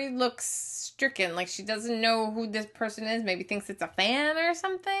 Valerie looks stricken, like she doesn't know who this person is, maybe thinks it's a fan or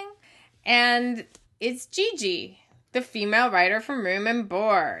something, and it's Gigi, the female writer from Room and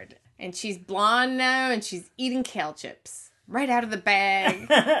Board. And she's blonde now, and she's eating kale chips. Right out of the bag.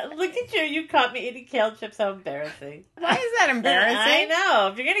 Look at you. You caught me eating kale chips. How embarrassing. Why is that embarrassing? I know.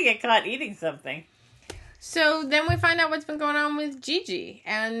 If you're going to get caught eating something. So then we find out what's been going on with Gigi.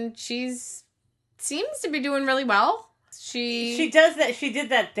 And seems to be doing really well. She does that. She did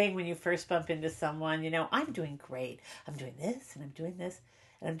that thing when you first bump into someone. You know, I'm doing great. I'm doing this, and I'm doing this,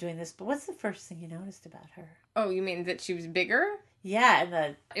 and I'm doing this. But what's the first thing you noticed about her? Oh, you mean that she was bigger? Yeah,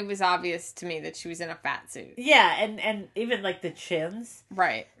 and it was obvious to me that she was in a fat suit. Yeah, and even like the chins.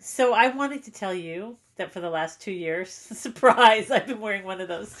 Right. So I wanted to tell you that for the last 2 years, surprise, I've been wearing one of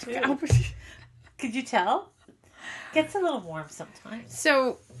those too. Could you tell? Gets a little warm sometimes.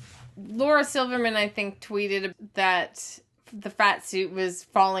 So Laura Silverman, I think, tweeted that the fat suit was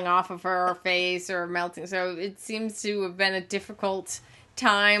falling off of her face or melting. So it seems to have been a difficult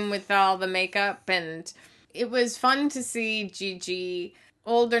time with all the makeup, and it was fun to see Gigi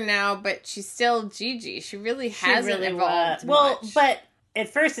older now, but she's still Gigi. She really hasn't evolved much. But at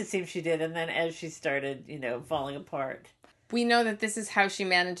first it seemed she did, and then as she started, falling apart. We know that this is how she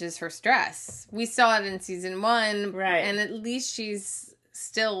manages her stress. We saw it in season 1, right? And at least she's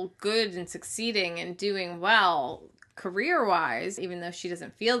still good and succeeding and doing well career-wise, even though she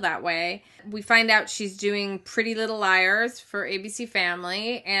doesn't feel that way. We find out she's doing Pretty Little Liars for ABC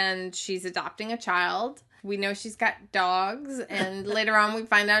Family, and she's adopting a child. We know she's got dogs, and later on we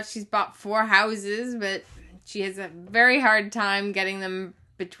find out she's bought 4 houses, but she has a very hard time getting them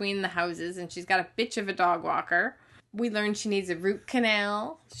between the houses, and she's got a bitch of a dog walker. We learn she needs a root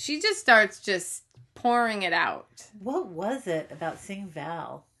canal. She just starts just pouring it out. What was it about seeing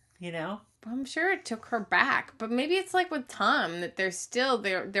Val, you know? I'm sure it took her back, but maybe it's like with Tom, that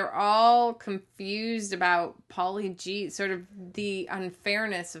they're all confused about Pauly G, sort of the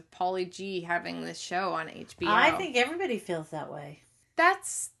unfairness of Pauly G having this show on HBO. I think everybody feels that way.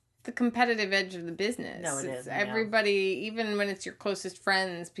 That's the competitive edge of the business. No, it is. Everybody, even when it's your closest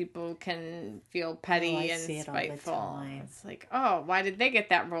friends, people can feel petty and spiteful. It's like, oh, why did they get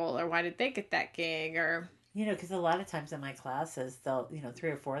that role, or why did they get that gig, or... You know, because a lot of times in my classes, they'll, 3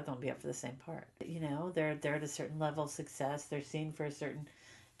 or 4 of them will be up for the same part. You know, they're at a certain level of success. They're seen for a certain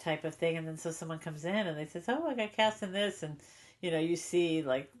type of thing. And then so someone comes in and they says, oh, I got cast in this. And, you see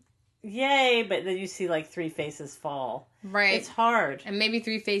like, yay. But then you see like 3 faces fall. Right. It's hard. And maybe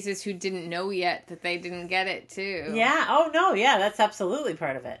 3 faces who didn't know yet that they didn't get it too. Yeah. Oh, no. Yeah, that's absolutely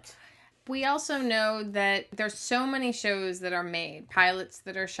part of it. We also know that there's so many shows that are made, pilots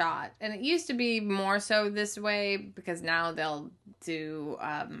that are shot. And it used to be more so this way because now they'll do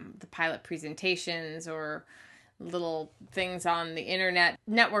the pilot presentations or little things on the internet.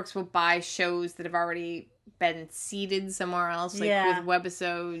 Networks will buy shows that have already been seeded somewhere else, like with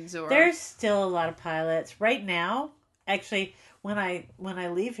webisodes or... There's still a lot of pilots. Right now, actually, when I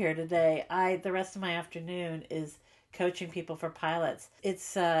leave here today, the rest of my afternoon is coaching people for pilots.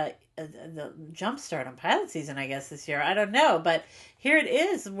 It's the jumpstart on pilot season, I guess, this year. I don't know, but here it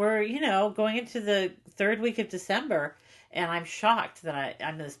is. We're, going into the 3rd week of December, and I'm shocked that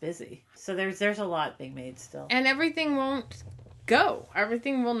I'm this busy. So there's a lot being made still. And everything won't go.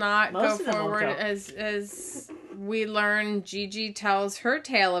 Everything will not go forward as we learn. Gigi tells her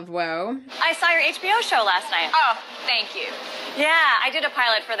tale of woe. I saw your HBO show last night. Oh, thank you. Yeah, I did a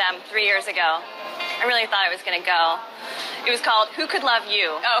pilot for them 3 years ago. I really thought it was going to go. It was called Who Could Love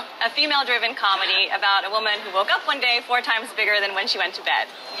You? Oh. A female-driven comedy about a woman who woke up one day 4 times bigger than when she went to bed.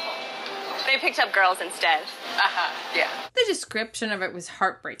 They picked up girls instead. Yeah. The description of it was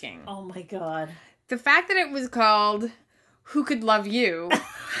heartbreaking. Oh my God. The fact that it was called Who Could Love You...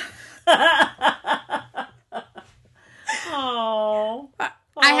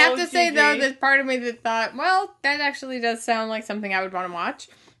 I have to say, though, there's part of me that thought, well, that actually does sound like something I would want to watch.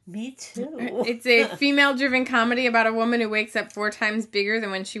 Me too. It's a female-driven comedy about a woman who wakes up 4 times bigger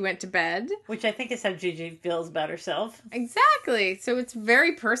than when she went to bed. Which I think is how Gigi feels about herself. Exactly. So it's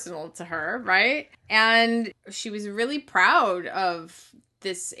very personal to her, right? And she was really proud of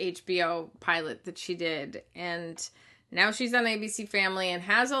this HBO pilot that she did. And now she's on ABC Family and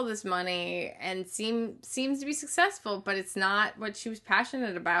has all this money and seems to be successful, but it's not what she was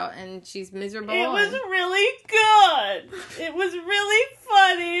passionate about, and she's miserable. It was really good. It was really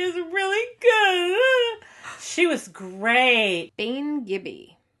funny. It was really good. She was great. Bane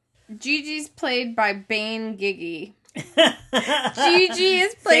Gibby. Gigi's played by Bane Giggy. Gigi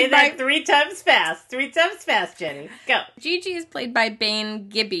is played Say that 3 times fast. 3 times fast, Jenny. Go. Gigi is played by Bane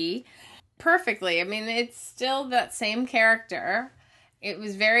Gibby. Perfectly. I mean, it's still that same character. It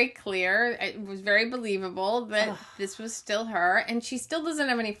was very clear. It was very believable that this was still her. And she still doesn't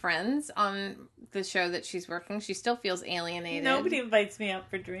have any friends on the show that she's working. She still feels alienated. Nobody invites me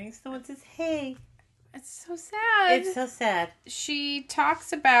out for drinks. No one says, hey. It's so sad. It's so sad. She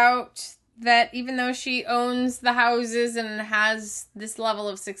talks about that even though she owns the houses and has this level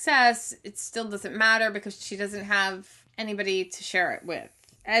of success, it still doesn't matter because she doesn't have anybody to share it with.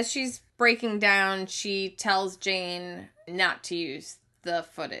 As she's breaking down, she tells Jane not to use the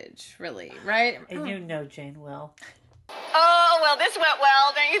footage, really, right? And you know Jane will. Oh, well, this went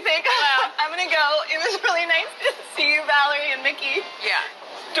well, don't you think? Well, I'm going to go. It was really nice to see you, Valerie and Mickey. Yeah.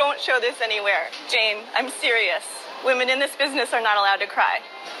 Don't show this anywhere. Jane, I'm serious. Women in this business are not allowed to cry.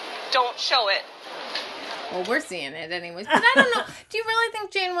 Don't show it. Well, we're seeing it anyways. But I don't know. Do you really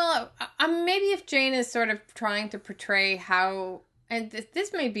think Jane will... maybe if Jane is sort of trying to portray how... And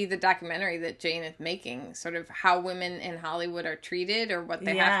this may be the documentary that Jane is making, sort of how women in Hollywood are treated or what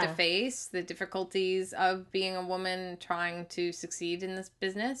they have to face, the difficulties of being a woman trying to succeed in this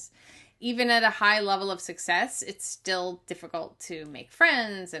business. Even at a high level of success, it's still difficult to make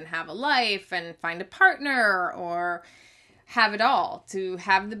friends and have a life and find a partner or have it all, to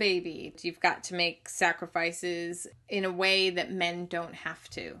have the baby. You've got to make sacrifices in a way that men don't have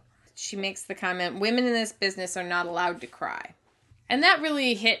to. She makes the comment, women in this business are not allowed to cry. And that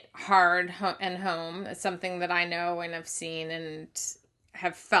really hit hard and home. It's something that I know and have seen and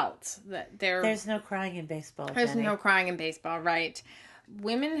have felt that there's no crying in baseball. There's Jenny. no crying in baseball, right?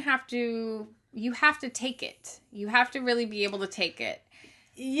 Women you have to take it. You have to really be able to take it.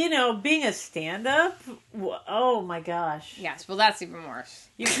 You know, being a stand-up, oh my gosh. Yes, well, that's even worse.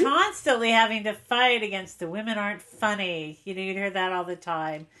 You're constantly having to fight against the women aren't funny. You know, you'd hear that all the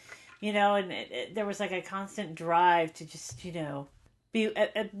time. You know, and there was like a constant drive to just, you know, be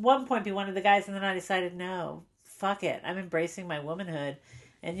at one point be one of the guys, and then I decided, no, fuck it. I'm embracing my womanhood.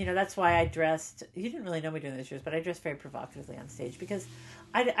 And, you know, that's why I dressed, you didn't really know me during those years, but I dressed very provocatively on stage because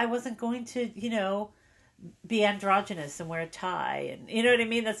I wasn't going to, you know, be androgynous and wear a tie. And you know what I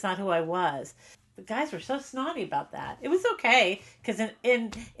mean? That's not who I was. The guys were so snotty about that. It was okay because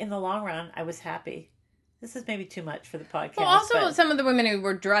in the long run, I was happy. This is maybe too much for the podcast. Well, also some of the women who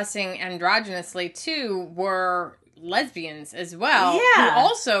were dressing androgynously too were lesbians as well. Yeah. Who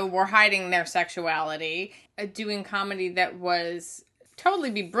also were hiding their sexuality, doing comedy that was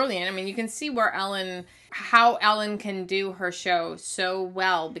totally be brilliant. I mean, you can see how Ellen can do her show so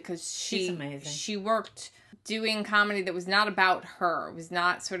well because she's amazing. She worked doing comedy that was not about her. It was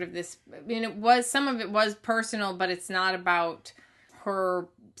not sort of this, I mean, some of it was personal, but it's not about her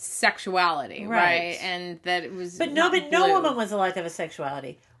sexuality, right? And that it was no woman was allowed to have a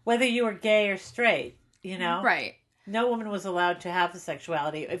sexuality, whether you were gay or straight, you know? Right. No woman was allowed to have a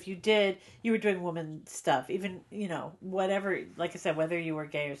sexuality. If you did, you were doing woman stuff. Even, you know, whatever, like I said, whether you were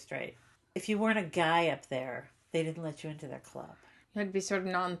gay or straight. If you weren't a guy up there, they didn't let you into their club. You had to be sort of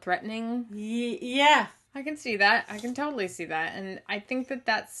non-threatening. Yeah. I can see that. I can totally see that. And I think that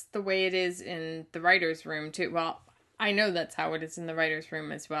that's the way it is in the writer's room, too. Well, I know that's how it is in the writer's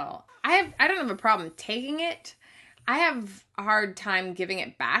room as well. I don't have a problem taking it. I have a hard time giving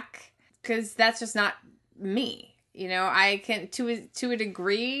it back because that's just not me. You know, I can, to a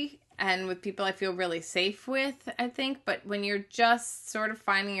degree, and with people I feel really safe with, I think. But when you're just sort of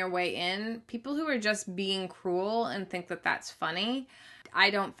finding your way in, people who are just being cruel and think that that's funny, I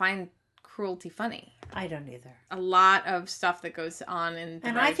don't find cruelty funny. I don't either. A lot of stuff that goes on in the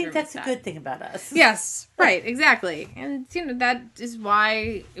And I think that's a good thing about us. Yes, right, exactly. And, you know, that is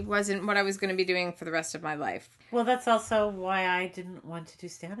why it wasn't what I was going to be doing for the rest of my life. Well, that's also why I didn't want to do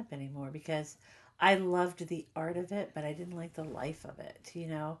stand-up anymore, because I loved the art of it, but I didn't like the life of it, you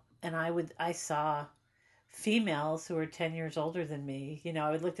know? And I saw females who were 10 years older than me, you know,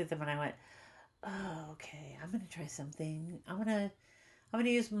 I looked at them and I went, oh, okay, I'm going to try something. I'm going to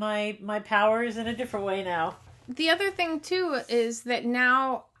use my powers in a different way now. The other thing, too, is that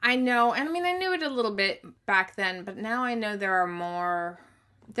now I know, and I mean, I knew it a little bit back then, but now I know there are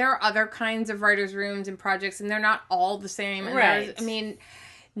other kinds of writers' rooms and projects, and they're not all the same. And right. I mean,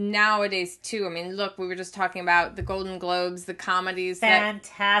 nowadays, too, I mean, look, we were just talking about the Golden Globes, the comedies.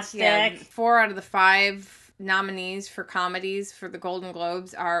 Fantastic. 4 out of the 5 nominees for comedies for the Golden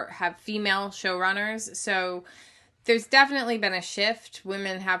Globes have female showrunners, so there's definitely been a shift.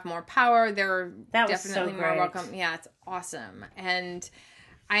 Women have more power. They're definitely more welcome. Yeah, it's awesome. And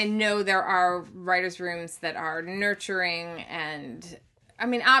I know there are writers' rooms that are nurturing and, I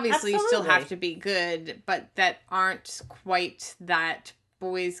mean, obviously you still have to be good, but that aren't quite that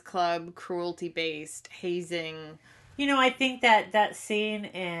boys' club, cruelty-based, hazing. You know, I think that scene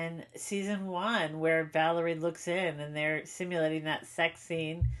in season 1 where Valerie looks in and they're simulating that sex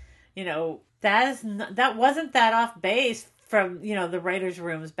scene, you know, that wasn't that off base from, you know, the writers'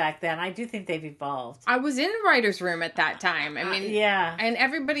 rooms back then. I do think they've evolved. I was in the writer's room at that time. I mean, yeah. And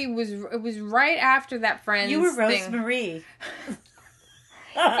it was right after that Friends You were thing. Rosemary.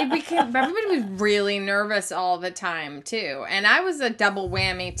 Everybody was really nervous all the time, too. And I was a double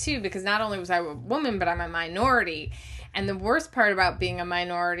whammy, too, because not only was I a woman, but I'm a minority. And the worst part about being a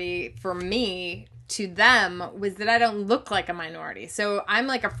minority for me to them was that I don't look like a minority. So I'm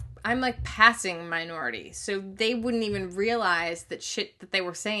like passing minority. So they wouldn't even realize that shit that they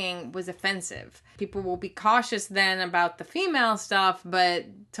were saying was offensive. People will be cautious then about the female stuff, but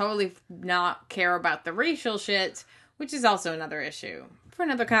totally not care about the racial shit, which is also another issue for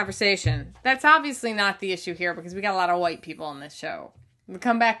another conversation. That's obviously not the issue here because we got a lot of white people on this show. The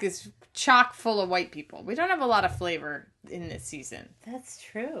comeback is chock full of white people. We don't have a lot of flavor in this season. That's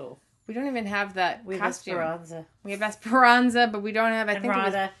true. We don't even have that we costume. Have Esperanza. We have Esperanza, but we don't have, I think Rada.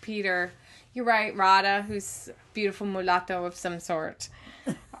 It was Peter. You're right, Rada, who's a beautiful mulatto of some sort.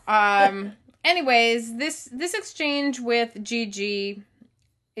 Anyways, this exchange with Gigi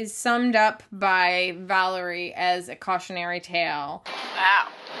is summed up by Valerie as a cautionary tale. Wow.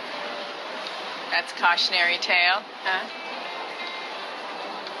 That's a cautionary tale, huh?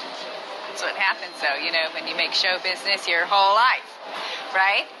 That's what happens, though, when you make show business your whole life,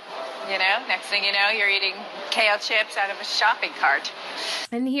 right? Next thing you know, you're eating kale chips out of a shopping cart.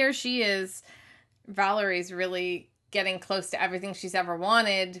 And here she is. Valerie's really getting close to everything she's ever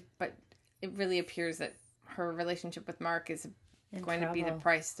wanted, but it really appears that her relationship with Mark is going to be the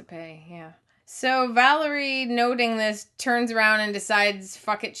price to pay. Yeah. So Valerie, noting this, turns around and decides,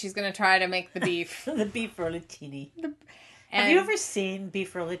 fuck it, she's going to try to make the beef. The beef rollatini. Have you ever seen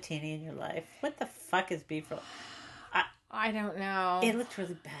beef rollatini in your life? What the fuck is beef rollatini? I don't know. It looked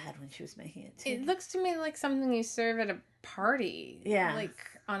really bad when she was making it, too. It looks to me like something you serve at a party. Yeah. Like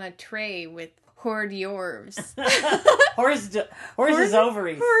on a tray with hors d'oeuvres. Horse's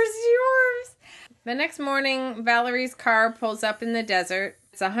ovaries. Hors d'oeuvres. The next morning, Valerie's car pulls up in the desert.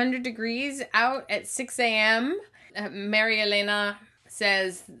 It's 100 degrees out at 6 a.m. Mary Elena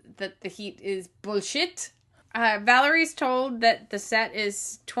says that the heat is bullshit. Valerie's told that the set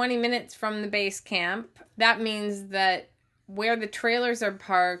is 20 minutes from the base camp. That means that where the trailers are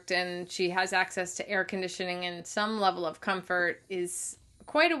parked and she has access to air conditioning and some level of comfort is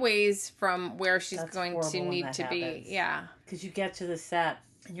quite a ways from where she's going to need to be. Yeah. Because you get to the set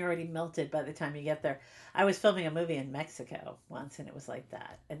and you're already melted by the time you get there. I was filming a movie in Mexico once and it was like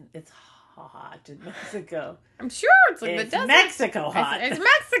that. And it's hot in Mexico. I'm sure it's like the desert. Mexico hot. It's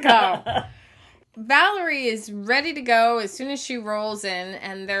Mexico. Valerie is ready to go as soon as she rolls in,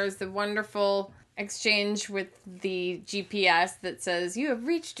 and there's the wonderful exchange with the GPS that says, "You have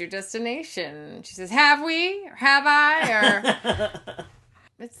reached your destination." She says, "Have we? Or have I?" Or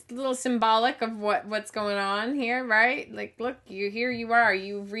it's a little symbolic of what's going on here, right? Like, look, here you are.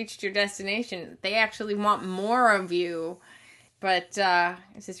 You've reached your destination. They actually want more of you, but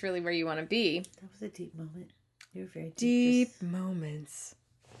is this really where you want to be? That was a deep moment. You were very deep moments.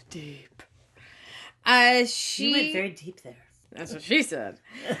 Deep. You went very deep there. That's what she said.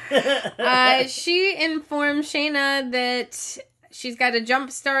 She informed Shayna that she's got a jump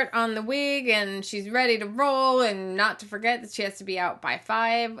start on the wig and she's ready to roll, and not to forget that she has to be out by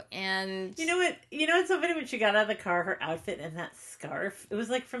 5. And you know what? It's so funny when she got out of the car, her outfit and that scarf. It was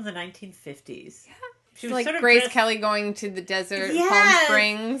like from the 1950s. Yeah. She was like sort of Grace Kelly going to the desert, Palm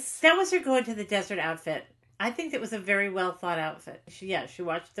Springs. That was her going to the desert outfit. I think it was a very well thought outfit. She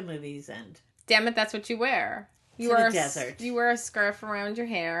watched the movies and. Damn it, that's what you wear. You to wear the desert. You wear a scarf around your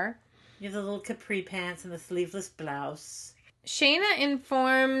hair. You have the little capri pants and the sleeveless blouse. Shayna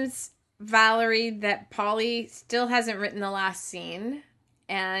informs Valerie that Polly still hasn't written the last scene.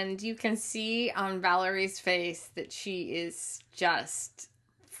 And you can see on Valerie's face that she is just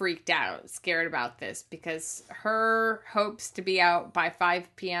freaked out, scared about this, because her hopes to be out by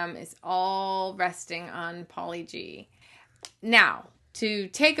 5 p.m. is all resting on Polly G. Now, to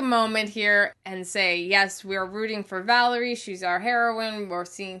take a moment here and say, yes, we're rooting for Valerie. She's our heroine. We're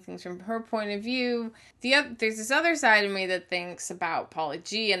seeing things from her point of view. There's this other side of me that thinks about Pauly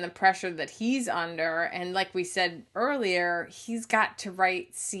G and the pressure that he's under. And like we said earlier, he's got to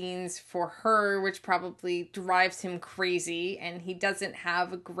write scenes for her, which probably drives him crazy. And he doesn't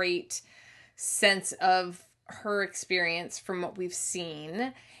have a great sense of her experience from what we've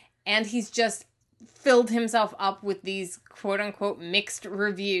seen. And he's just filled himself up with these quote-unquote mixed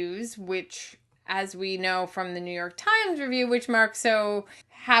reviews, which, as we know from the New York Times review, which Mark so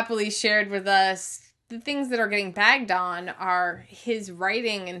happily shared with us, the things that are getting bagged on are his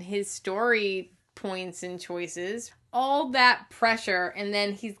writing and his story points and choices. All that pressure, and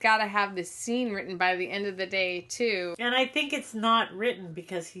then he's got to have this scene written by the end of the day, too. And I think it's not written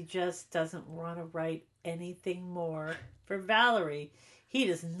because he just doesn't want to write anything more for Valerie. He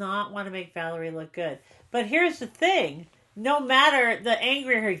does not want to make Valerie look good. But here's the thing. No matter the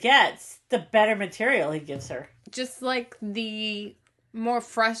angrier he gets, the better material he gives her. Just like the more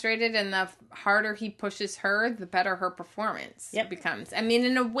frustrated and the harder he pushes her, the better her performance becomes. I mean,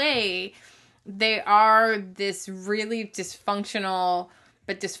 in a way, they are this really dysfunctional,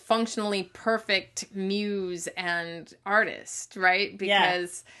 but dysfunctionally perfect muse and artist, right?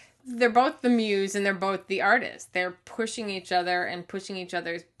 Because they're both the muse and they're both the artist. They're pushing each other and pushing each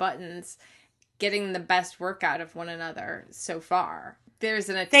other's buttons, getting the best work out of one another so far. There's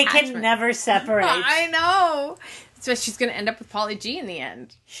an attachment. They can never separate. I know. So she's going to end up with Pauly G in the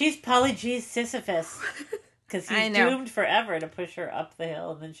end. She's Pauly G's Sisyphus. Because he's doomed forever to push her up the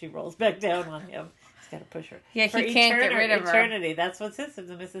hill and then she rolls back down on him. He's got to push her. Yeah, he can't get rid of her. Eternity. That's what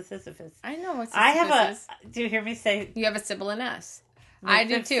Sisyphus is. Sisyphus. I know what Sisyphus is. Do you hear me say? You have a Sybil and S. I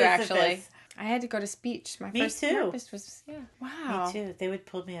did too, actually. I had to go to speech. My first therapist was, wow. Me too. They would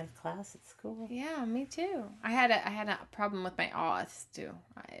pull me out of class at school. Yeah, me too. I had a problem with my auths too.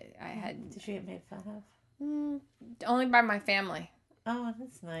 I had. Did you get made fun of? Only by my family. Oh,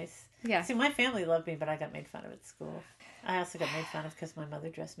 that's nice. Yeah. See, my family loved me, but I got made fun of at school. I also got made fun of because my mother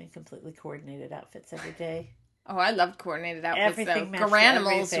dressed me in completely coordinated outfits every day. Oh, I loved coordinated outfits, Everything though. matched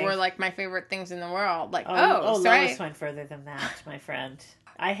Garanimals everything. were, like, my favorite things in the world. Like, Lois sorry. went further than that, my friend.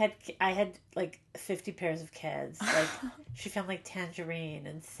 I had like 50 pairs of Keds. Like, she found, like, tangerine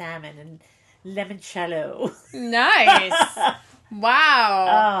and salmon and limoncello. Nice.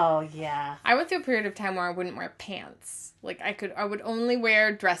 Wow. Oh, yeah. I went through a period of time where I wouldn't wear pants. Like, I would only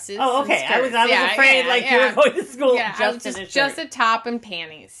wear dresses. Oh, okay. And I was skirts. afraid, you were going to school just a top and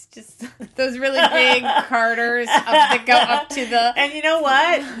panties. Just those really big Carters that go up to the... And you know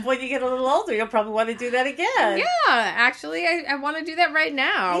what? When you get a little older, you'll probably want to do that again. Yeah, actually, I want to do that right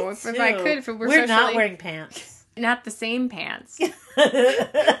now. If I could, if it were We're not wearing pants. Not the same pants.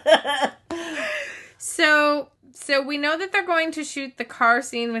 So we know that they're going to shoot the car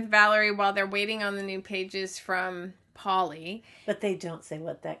scene with Valerie while they're waiting on the new pages from Polly. But they don't say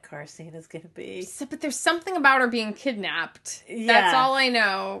what that car scene is going to be. But there's something about her being kidnapped. Yeah. That's all I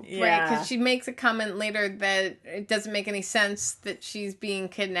know. Yeah. Right? Because she makes a comment later that it doesn't make any sense that she's being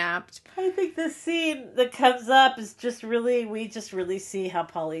kidnapped. I think the scene that comes up is just really, we just really see how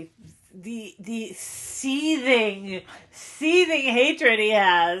Polly, the seething hatred he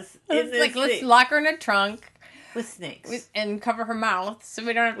has. It's like, let's lock her in a trunk. With snakes. And cover her mouth so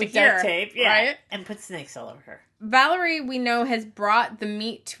we don't have to with hear duct tape, yeah. Right? And put snakes all over her. Valerie, we know, has brought the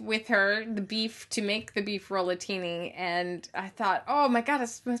meat with her, the beef, to make the beef rollatini. And I thought, oh my God,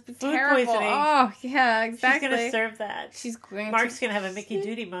 this must be Food terrible. poisoning. Oh, yeah, exactly. She's going to serve that. Mark's going to have a Mickey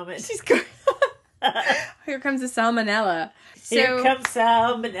Duty moment. She's going Here comes the salmonella. Here comes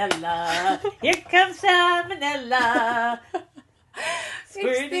salmonella. Here comes salmonella.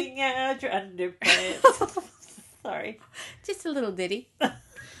 Squirting out your underpants. Sorry. Just a little ditty.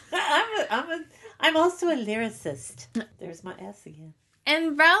 I'm also a lyricist. There's my S again.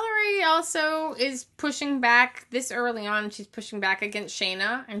 And Valerie also is pushing back this early on. She's pushing back against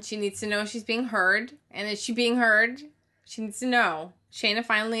Shayna, and she needs to know she's being heard. And is she being heard? She needs to know. Shayna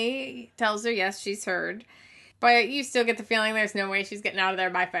finally tells her, yes, she's heard. But you still get the feeling there's no way she's getting out of there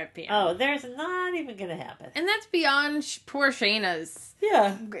by 5 p.m. Oh, there's not even going to happen. And that's beyond poor Shayna's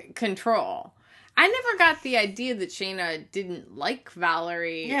control. I never got the idea that Shayna didn't like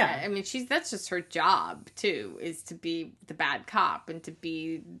Valerie. Yeah. I mean, that's just her job, too, is to be the bad cop and to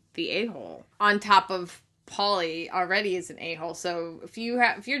be the a-hole. On top of Polly already is an a-hole. So if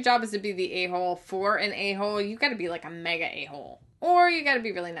your job is to be the a-hole for an a-hole, you got to be like a mega a-hole. Or you got to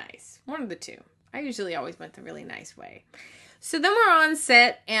be really nice. One of the two. I usually always went the really nice way. So then we're on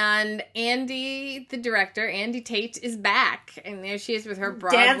set, and Andy, the director, Andy Tate, is back. And there she is with her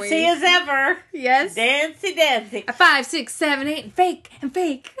Broadway. Dancy as ever. Yes. Dancy. A 5, 6, 7, 8, and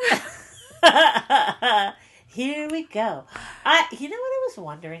fake. Here we go. You know what I was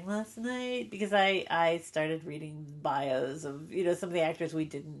wondering last night? Because I started reading bios of, some of the actors we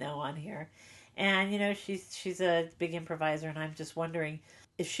didn't know on here. And, she's a big improviser, and I'm just wondering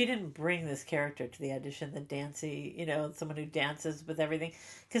if she didn't bring this character to the audition, the dancy, someone who dances with everything.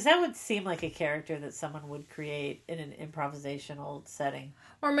 Because that would seem like a character that someone would create in an improvisational setting.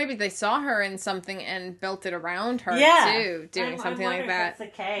 Or maybe they saw her in something and built it around her, too, doing something like that. If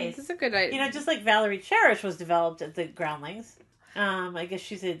that's the case. This is a good idea. Just like Valerie Cherish was developed at the Groundlings. I guess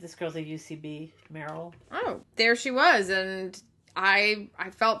this girl's a UCB, Meryl. Oh, there she was, and I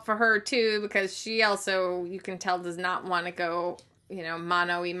felt for her, too, because she also, you can tell, does not want to go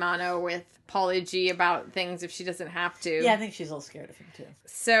mano-y-mano with Pauly G about things if she doesn't have to. Yeah, I think she's a little scared of him, too.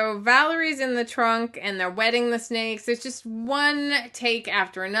 So Valerie's in the trunk, and they're wetting the snakes. There's just one take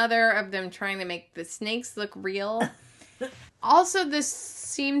after another of them trying to make the snakes look real. Also, this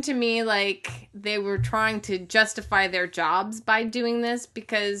seemed to me like they were trying to justify their jobs by doing this,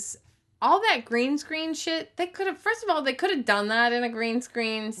 because all that green screen shit, they could have done that in a green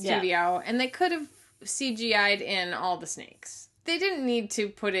screen studio, and they could have CGI'd in all the snakes. They didn't need to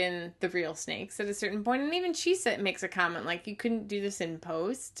put in the real snakes at a certain point, and even she makes a comment like, you couldn't do this in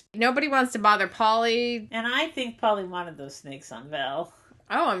post. Nobody wants to bother Polly. And I think Polly wanted those snakes on Val.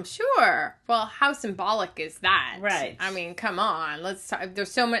 Oh, I'm sure. Well, how symbolic is that? Right. I mean, come on. Let's talk.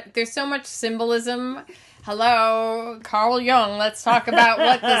 There's so much symbolism. Hello, Carl Jung. Let's talk about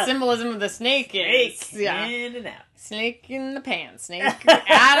what the symbolism of the snake is. Snake in and out. Snake in the pants. Snake,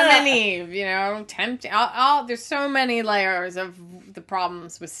 Adam and Eve, tempting. There's so many layers of the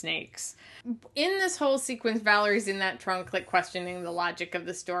problems with snakes. In this whole sequence, Valerie's in that trunk, like, questioning the logic of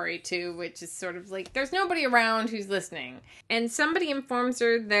the story, too, which is sort of like, there's nobody around who's listening. And somebody informs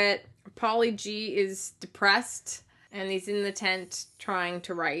her that Pauly G is depressed, and he's in the tent trying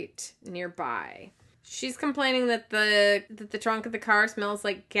to write nearby. She's complaining that the trunk of the car smells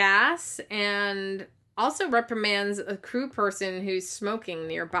like gas, and also reprimands a crew person who's smoking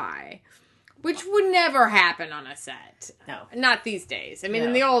nearby. Which would never happen on a set. No. Not these days. I mean, No.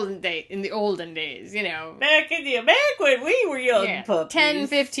 in the olden days, you know. Back when we were young puppies. 10,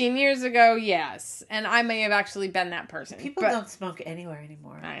 15 years ago, yes. And I may have actually been that person. People don't smoke anywhere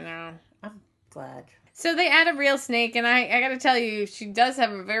anymore. I know. I'm glad. So they add a real snake, and I gotta tell you, she does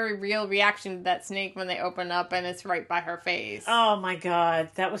have a very real reaction to that snake when they open up, and it's right by her face. Oh my god,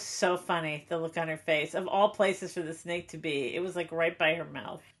 that was so funny, the look on her face. Of all places for the snake to be, it was like right by her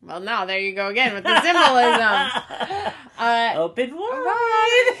mouth. Well, now there you go again with the symbolism. Open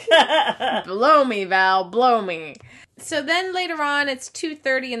wide. Blow me, Val, blow me. So then later on, it's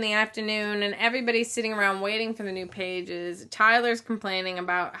 2:30 in the afternoon, and everybody's sitting around waiting for the new pages. Tyler's complaining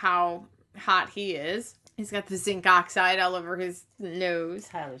about how hot he is. He's got the zinc oxide all over his nose.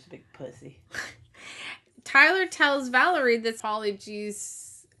 Tyler's a big pussy. Tyler tells Valerie that Pauly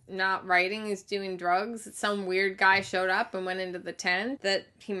G's not writing, he's doing drugs. Some weird guy showed up and went into the tent, that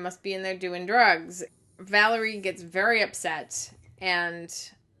he must be in there doing drugs. Valerie gets very upset and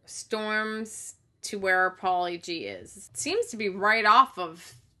storms to where Pauly G is. It seems to be right off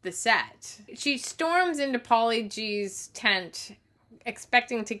of the set. She storms into Pauly G's tent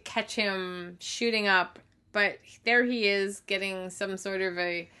expecting to catch him shooting up, but there he is getting some sort of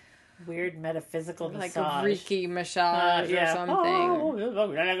a weird metaphysical like massage. a Reiki massage or something.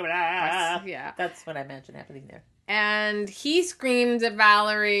 Yeah. That's what I imagine happening there. And he screams at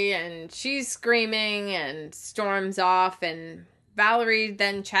Valerie, and she's screaming and storms off, and Valerie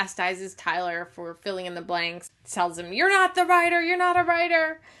then chastises Tyler for filling in the blanks, tells him, "You're not the writer, you're not a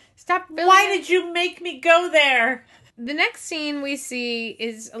writer. Stop filling Why in." did you make me go there? The next scene we see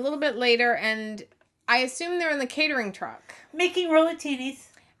is a little bit later, and I assume they're in the catering truck. Making rolatinis.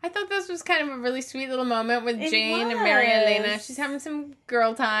 I thought this was kind of a really sweet little moment with It Jane and was. Marielena. She's having some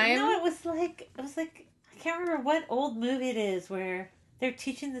girl time. No, it was like, I can't remember what old movie it is where they're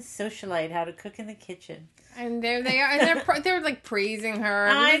teaching the socialite how to cook in the kitchen. And there they are, and they're like praising her.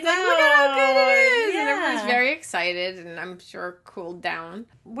 I Everybody's like, look how good it is, and Yeah. everyone's very excited, and I'm sure cooled down.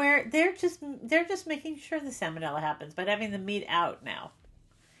 Where they're just making sure the salmonella happens by having the meat out now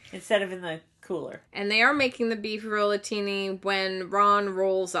instead of in the cooler. And they are making the beef rollatini when Ron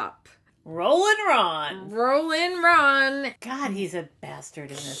rolls up. Rollin' Ron. Rollin' Ron. God, he's a bastard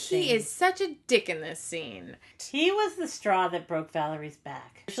in this scene. He is such a dick in this scene. He was the straw that broke Valerie's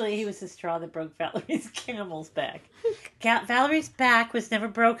back. Actually, he was the straw that broke Valerie's camel's back. Valerie's back was never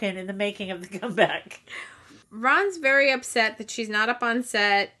broken in the making of the comeback. Ron's very upset that she's not up on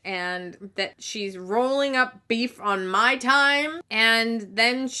set and that she's rolling up beef on my time. And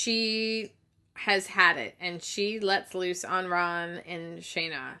then she has had it, and she lets loose on Ron and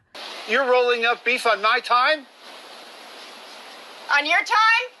Shayna. You're rolling up beef on my time? On your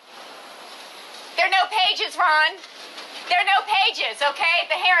time? There are no pages, Ron. There are no pages, okay?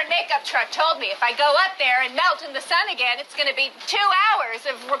 The hair and makeup truck told me if I go up there and melt in the sun again, it's going to be 2 hours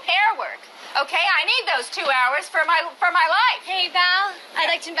of repair work. Okay, I need those 2 hours for my life. Hey, Val, I'd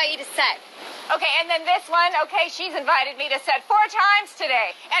like to invite you to set. Okay, and then this one, okay, she's invited me to set 4 times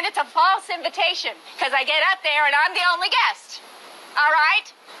today. And it's a false invitation, because I get up there and I'm the only guest. All right?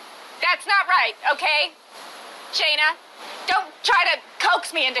 That's not right, okay? Shayna, don't try to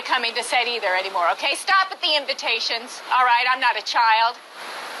coax me into coming to set either anymore, okay? Stop at the invitations, all right? I'm not a child.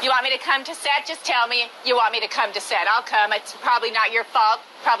 You want me to come to set? Just tell me you want me to come to set. I'll come. It's probably not your fault.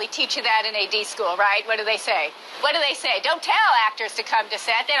 Probably teach you that in AD school, right? What do they say? What do they say? Don't tell actors to come to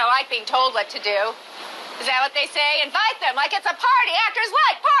set. They don't like being told what to do. Is that what they say? Invite them like it's a party. Actors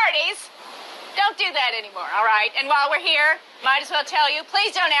like parties. Don't do that anymore, all right? And while we're here, might as well tell you,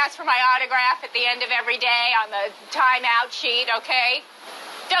 please don't ask for my autograph at the end of every day on the timeout sheet, okay?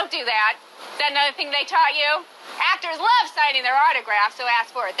 Don't do that. Is that another thing they taught you? Actors love signing their autographs, so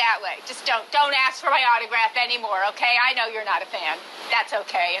ask for it that way. Just don't ask for my autograph anymore, okay? I know you're not a fan. That's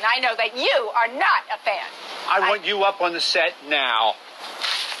okay. And I know that you are not a fan. I want you up on the set now.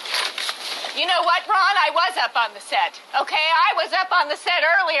 You know what, Ron? I was up on the set, okay? I was up on the set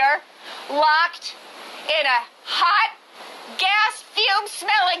earlier, locked in a hot, gas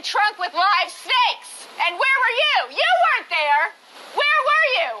fume-smelling trunk with live snakes. And where were you? You weren't there. Where were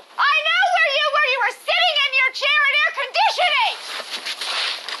you? I know where you were. You were sitting in your chair in air conditioning.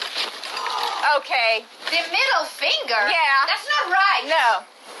 Okay. The middle finger? Yeah. That's not right. No.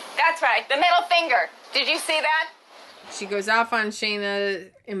 That's right. The middle finger. Did you see that? She goes off on Shayna,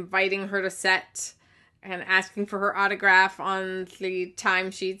 inviting her to set and asking for her autograph on the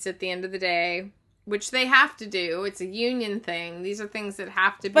timesheets at the end of the day. which they have to do. It's a union thing. These are things that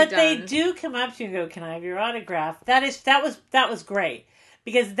have to be But done. they do come up to you and go, "Can I have your autograph?" That was great,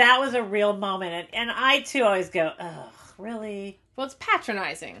 because that was a real moment. And I too always go, "Ugh, really?" Well, it's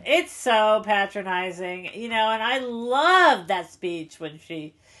patronizing. It's so patronizing, and I love that speech when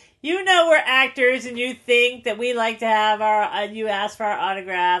she, we're actors and you think that we like to have you ask for our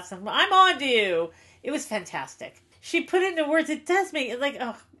autographs and I'm on to you. It was fantastic. She put it into words. It does make it like,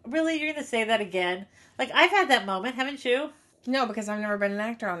 oh, really? You're going to say that again? Like, I've had that moment, haven't you? No, because I've never been an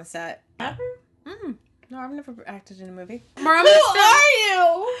actor on a set. Ever? No, I've never acted in a movie. Who are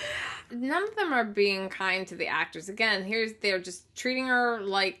you? None of them are being kind to the actors. Again, they're just treating her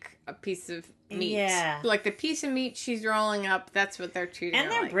like a piece of meat. Yeah. Like the piece of meat she's rolling up, that's what they're treating her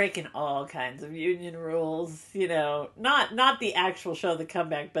And they're like. breaking all kinds of union rules, not the actual show, The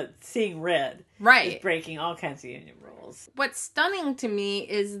Comeback, but Seeing Red. Right. Is breaking all kinds of union rules. What's stunning to me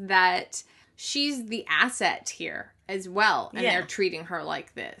is that she's the asset here as well, and they're treating her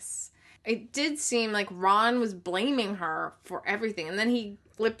like this. It did seem like Ron was blaming her for everything, and then he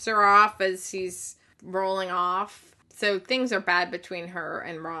flips her off as he's rolling off. So things are bad between her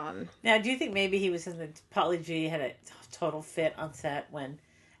and Ron. Now, do you think maybe he was in the Pauly G had a total fit on set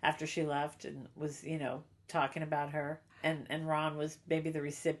after she left and was, talking about her? And Ron was maybe the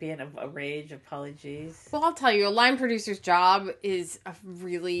recipient of a rage of Pauly G's? Well, I'll tell you, a line producer's job is a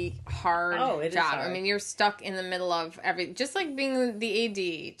really hard it is job. hard. I mean, you're stuck in the middle of everything. Just like being the AD.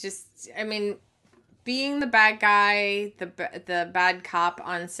 Being the bad guy, the bad cop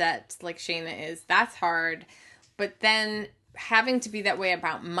on set, like Shayna is, that's hard. But then having to be that way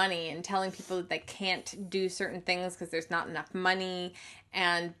about money and telling people that they can't do certain things because there's not enough money,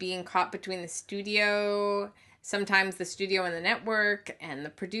 and being caught between the studio, sometimes the studio and the network, and the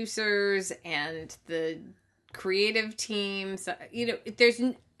producers and the creative teams. There's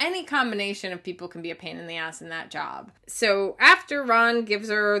any combination of people can be a pain in the ass in that job. So after Ron gives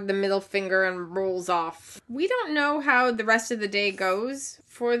her the middle finger and rolls off, we don't know how the rest of the day goes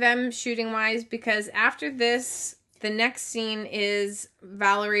for them shooting wise, because after this, the next scene is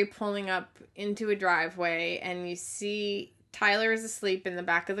Valerie pulling up into a driveway, and you see Tyler is asleep in the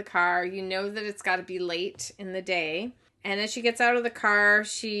back of the car. You know that it's got to be late in the day. And as she gets out of the car,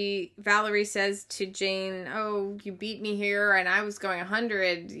 Valerie says to Jane, "Oh, you beat me here, and I was going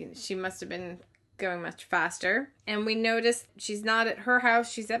 100. She must have been going much faster." And we notice she's not at her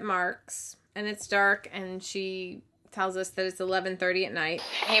house, she's at Mark's, and it's dark, and she tells us that it's 11:30 at night.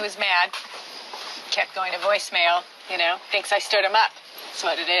 He was mad. Kept going to voicemail, thinks I stood him up. That's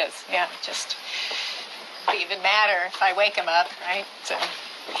what it is. Yeah, just be even madder if I wake him up, right? So,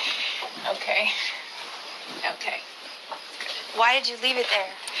 okay. Why did you leave it there?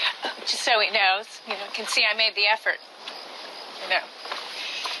 Just so he knows, can see I made the effort. I'm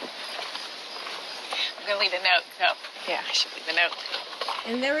going to leave a note. No. Yeah, I should leave a note.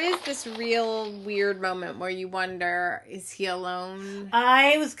 And there is this real weird moment where you wonder, is he alone?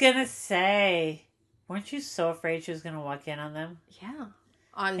 I was going to say, weren't you so afraid she was going to walk in on them? Yeah.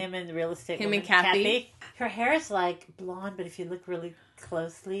 On him and the real estate him woman, and Kathy. Her hair is like blonde, but if you look really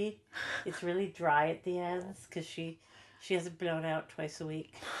closely, it's really dry at the ends because she has it blown out twice a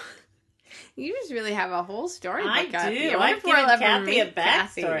week. You just really have a whole story. I about Kathy. do. I've given Kathy a backstory.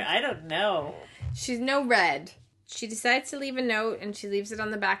 Kathy. I don't know. She's no red. She decides to leave a note, and she leaves it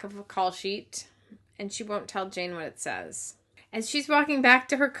on the back of a call sheet, and she won't tell Jane what it says. As she's walking back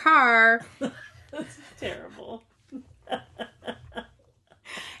to her car... That's terrible.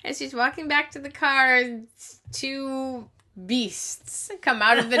 As she's walking back to the car, two beasts come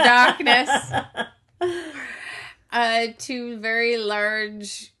out of the darkness. Two very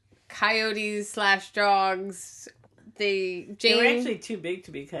large coyotes/dogs. They were actually too big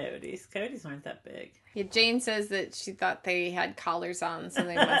to be coyotes. Coyotes aren't that big. Yeah, Jane says that she thought they had collars on, so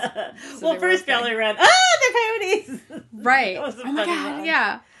they must. Well, first Valerie ran, they're coyotes! Right. That was a oh my funny god, run.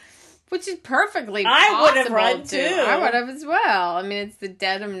 yeah. Which is perfectly I would have possible run to. too. I would have as well. I mean, it's the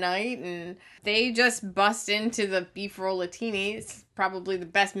dead of night, and they just bust into the beef rollatini. It's probably the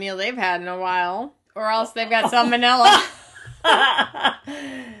best meal they've had in a while. Or else they've got salmonella.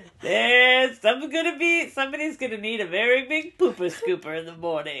 Somebody's gonna need a very big pooper scooper in the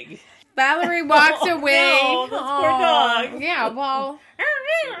morning. Valerie walks away. No, that's poor dog. Yeah, well.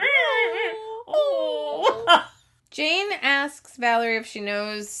 Jane asks Valerie if she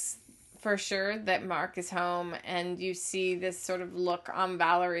knows for sure that Mark is home, and you see this sort of look on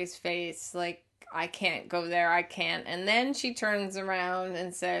Valerie's face, like, I can't go there, I can't. And then she turns around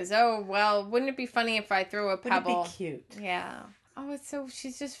and says, "Oh, well, wouldn't it be funny if I throw a pebble?" Wouldn't it be cute? Yeah. Oh, it's so,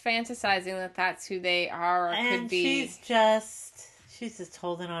 she's just fantasizing that that's who they are or and could be. She's just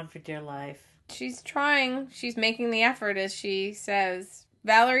holding on for dear life. She's trying. She's making the effort, as she says.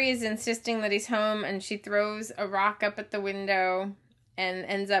 Valerie is insisting that he's home, and she throws a rock up at the window and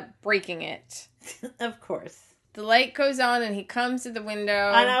ends up breaking it. Of course. The light goes on, and he comes to the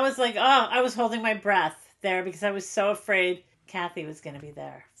window. And I was like, oh, I was holding my breath there because I was so afraid Kathy was going to be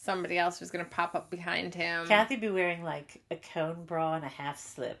there. Somebody else was going to pop up behind him. Kathy be wearing like a cone bra and a half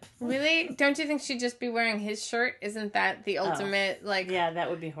slip. Really? Don't you think she'd just be wearing his shirt? Isn't that the ultimate, Yeah, that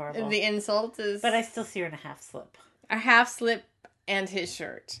would be horrible. The insult is... But I still see her in a half slip. A half slip and his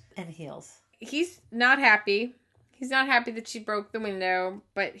shirt. And heels. He's not happy. He's not happy that she broke the window,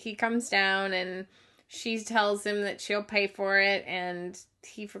 but he comes down and she tells him that she'll pay for it, and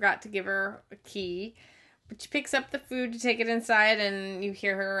he forgot to give her a key. But she picks up the food to take it inside, and you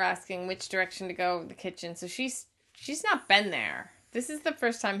hear her asking which direction to go, the kitchen. So she's not been there. This is the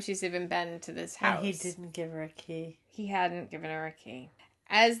first time she's even been to this house. And he didn't give her a key. He hadn't given her a key.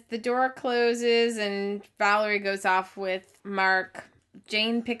 As the door closes and Valerie goes off with Mark,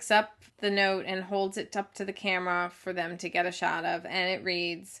 Jane picks up the note and holds it up to the camera for them to get a shot of, and it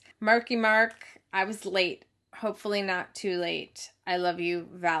reads, "Marky Mark, I was late. Hopefully not too late. I love you,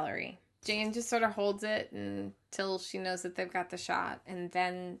 Valerie." Jane just sort of holds it until she knows that they've got the shot, and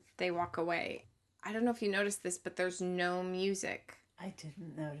then they walk away. I don't know if you noticed this, but there's no music. I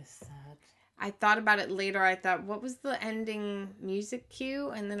didn't notice that. I thought about it later. I thought, what was the ending music cue?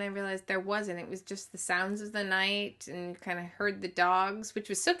 And then I realized there wasn't. It was just the sounds of the night, and you kind of heard the dogs, which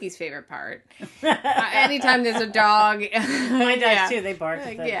was Sookie's favorite part. Anytime there's a dog. Mine does too. They bark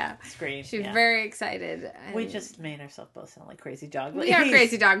at the screen. She's very excited. We just made ourselves both sound like crazy dog ladies. ladies. We are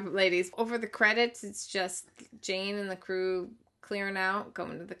crazy dog ladies. Over the credits, it's just Jane and the crew clearing out,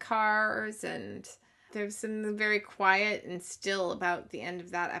 going to the cars, and there's something very quiet and still about the end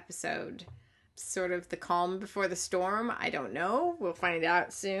of that episode. Sort of the calm before the storm. I don't know. We'll find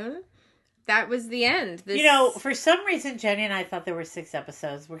out soon. That was the end. You know, for some reason, Jenny and I thought there were 6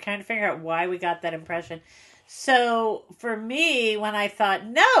 episodes. We're trying to figure out why we got that impression. So, for me, when I thought,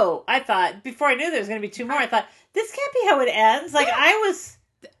 before I knew there was going to be 2 more, I thought, this can't be how it ends. Like, that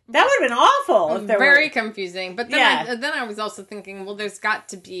would have been awful. If there very were... confusing. But then, then I was also thinking, well, there's got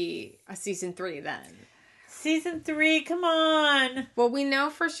to be a season 3 then. Season 3, come on. Well, we know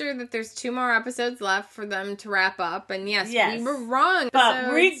for sure that there's 2 more episodes left for them to wrap up. And yes. We were wrong.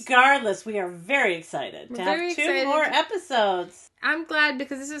 But regardless, we are very excited to have 2 more episodes. I'm glad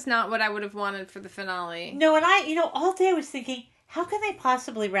because this is not what I would have wanted for the finale. No, and all day I was thinking, how can they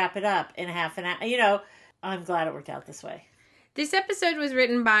possibly wrap it up in half an hour? I'm glad it worked out this way. This episode was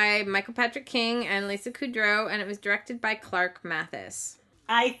written by Michael Patrick King and Lisa Kudrow, and it was directed by Clark Mathis.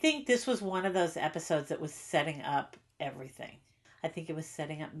 I think this was one of those episodes that was setting up everything. I think it was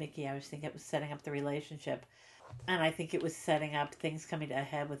setting up Mickey. I was thinking it was setting up the relationship. And I think it was setting up things coming to a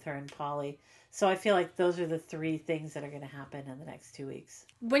head with her and Polly. So I feel like those are the 3 things that are going to happen in the next 2 weeks.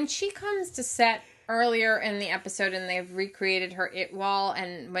 When she comes to set earlier in the episode and they've recreated her It Wall,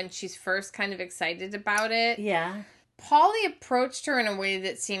 and when she's first kind of excited about it. Yeah. Polly approached her in a way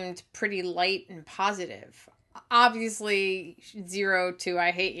that seemed pretty light and positive. Obviously, 0 to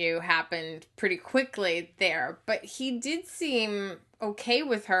I hate you happened pretty quickly there, but he did seem okay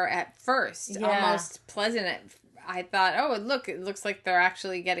with her at first, almost pleasant. I thought, it looks like they're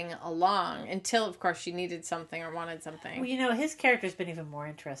actually getting along, until, of course, she needed something or wanted something. Well, his character's been even more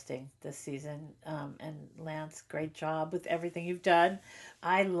interesting this season, and Lance, great job with everything you've done.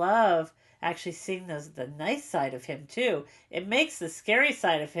 I love actually seeing the nice side of him, too. It makes the scary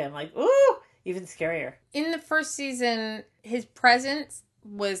side of him, like, ooh! Even scarier. In the first season, his presence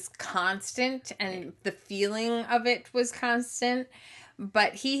was constant and the feeling of it was constant,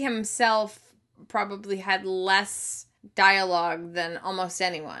 but he himself probably had less dialogue than almost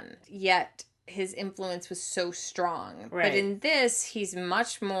anyone, yet his influence was so strong. Right. But in this, he's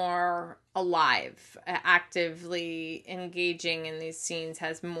much more alive, actively engaging in these scenes,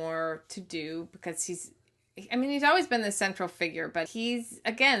 has more to do because he's always been the central figure, but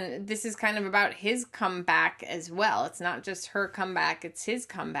this is kind of about his comeback as well. It's not just her comeback, it's his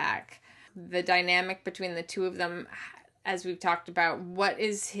comeback. The dynamic between the 2 of them, as we've talked about, what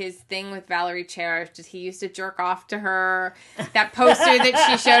is his thing with Valerie Cherish? Did he used to jerk off to her? That poster that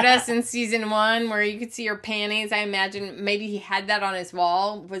she showed us in season 1 where you could see her panties, I imagine maybe he had that on his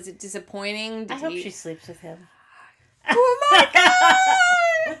wall. Was it disappointing? I hope she sleeps with him. Oh my God!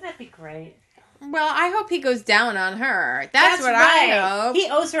 Wouldn't that be great? Well, I hope he goes down on her. That's what right. I hope. He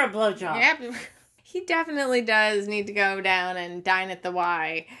owes her a blowjob. Yep. He definitely does need to go down and dine at the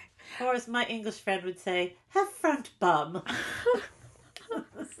Y. Or as my English friend would say, have front bum.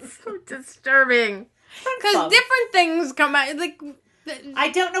 So disturbing. Because different things come out. Like, I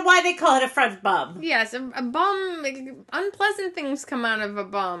don't know why they call it a front bum. Yes, a bum, unpleasant things come out of a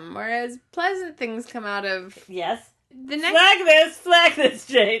bum, whereas pleasant things come out of... Yes. The next, flag this,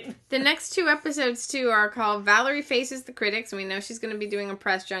 Jane. The next 2 episodes, too, are called Valerie Faces the Critics, and we know she's going to be doing a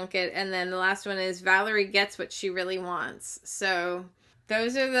press junket, and then the last one is Valerie Gets What She Really Wants. So...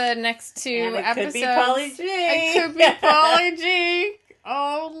 those are the next 2 episodes. Could be Pauly G. It could be Pauly G.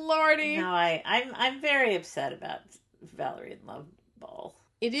 Oh, Lordy. No, I'm very upset about Valerie and Love Ball.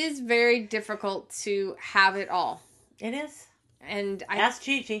 It is very difficult to have it all. It is. And ask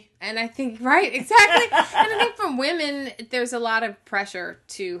Gigi. And I think, right, exactly. And I think for women, there's a lot of pressure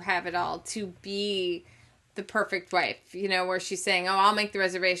to have it all, to be the perfect wife, you know, where she's saying, oh, I'll make the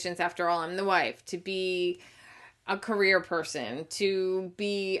reservations, after all, I'm the wife, to be a career person, to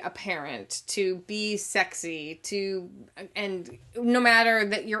be a parent, to be sexy, and no matter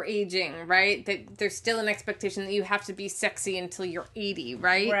that you're aging, right? That there's still an expectation that you have to be sexy until you're 80,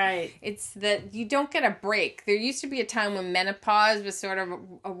 right? Right. It's that you don't get a break. There used to be a time when menopause was sort of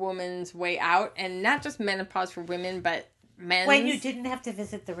a woman's way out, and not just menopause for women, but men's. When you didn't have to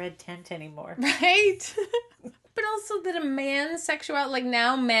visit the red tent anymore. Right? But also that a man's sexuality, like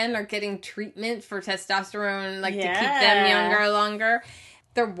now men are getting treatment for testosterone, like to keep them younger longer.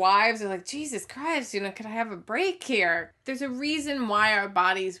 Their wives are like, Jesus Christ, you know, could I have a break here? There's a reason why our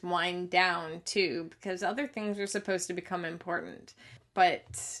bodies wind down too, because other things are supposed to become important.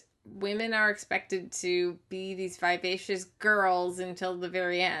 But women are expected to be these vivacious girls until the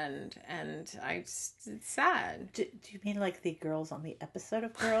very end. And it's sad. Do you mean like the girls on the episode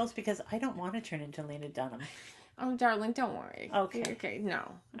of Girls? Because I don't want to turn into Lena Dunham. Oh, darling, don't worry. Okay, no.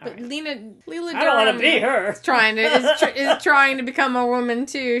 But right. Leela Dunham, I don't want to be her. Is trying to become a woman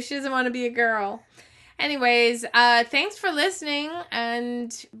too. She doesn't want to be a girl. Anyways, thanks for listening,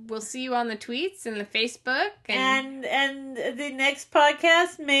 and we'll see you on the tweets and the Facebook. And the next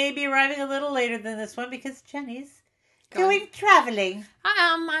podcast may be arriving a little later than this one because Jenny's going traveling.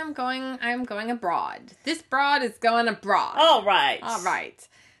 I'm going abroad. This broad is going abroad. All right.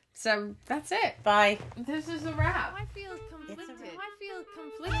 So that's it. Bye. This is a wrap. I feel conflicted.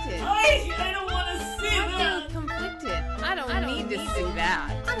 I don't want to see that. I feel conflicted. I don't need to see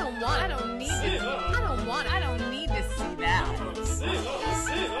that. I don't need to see that.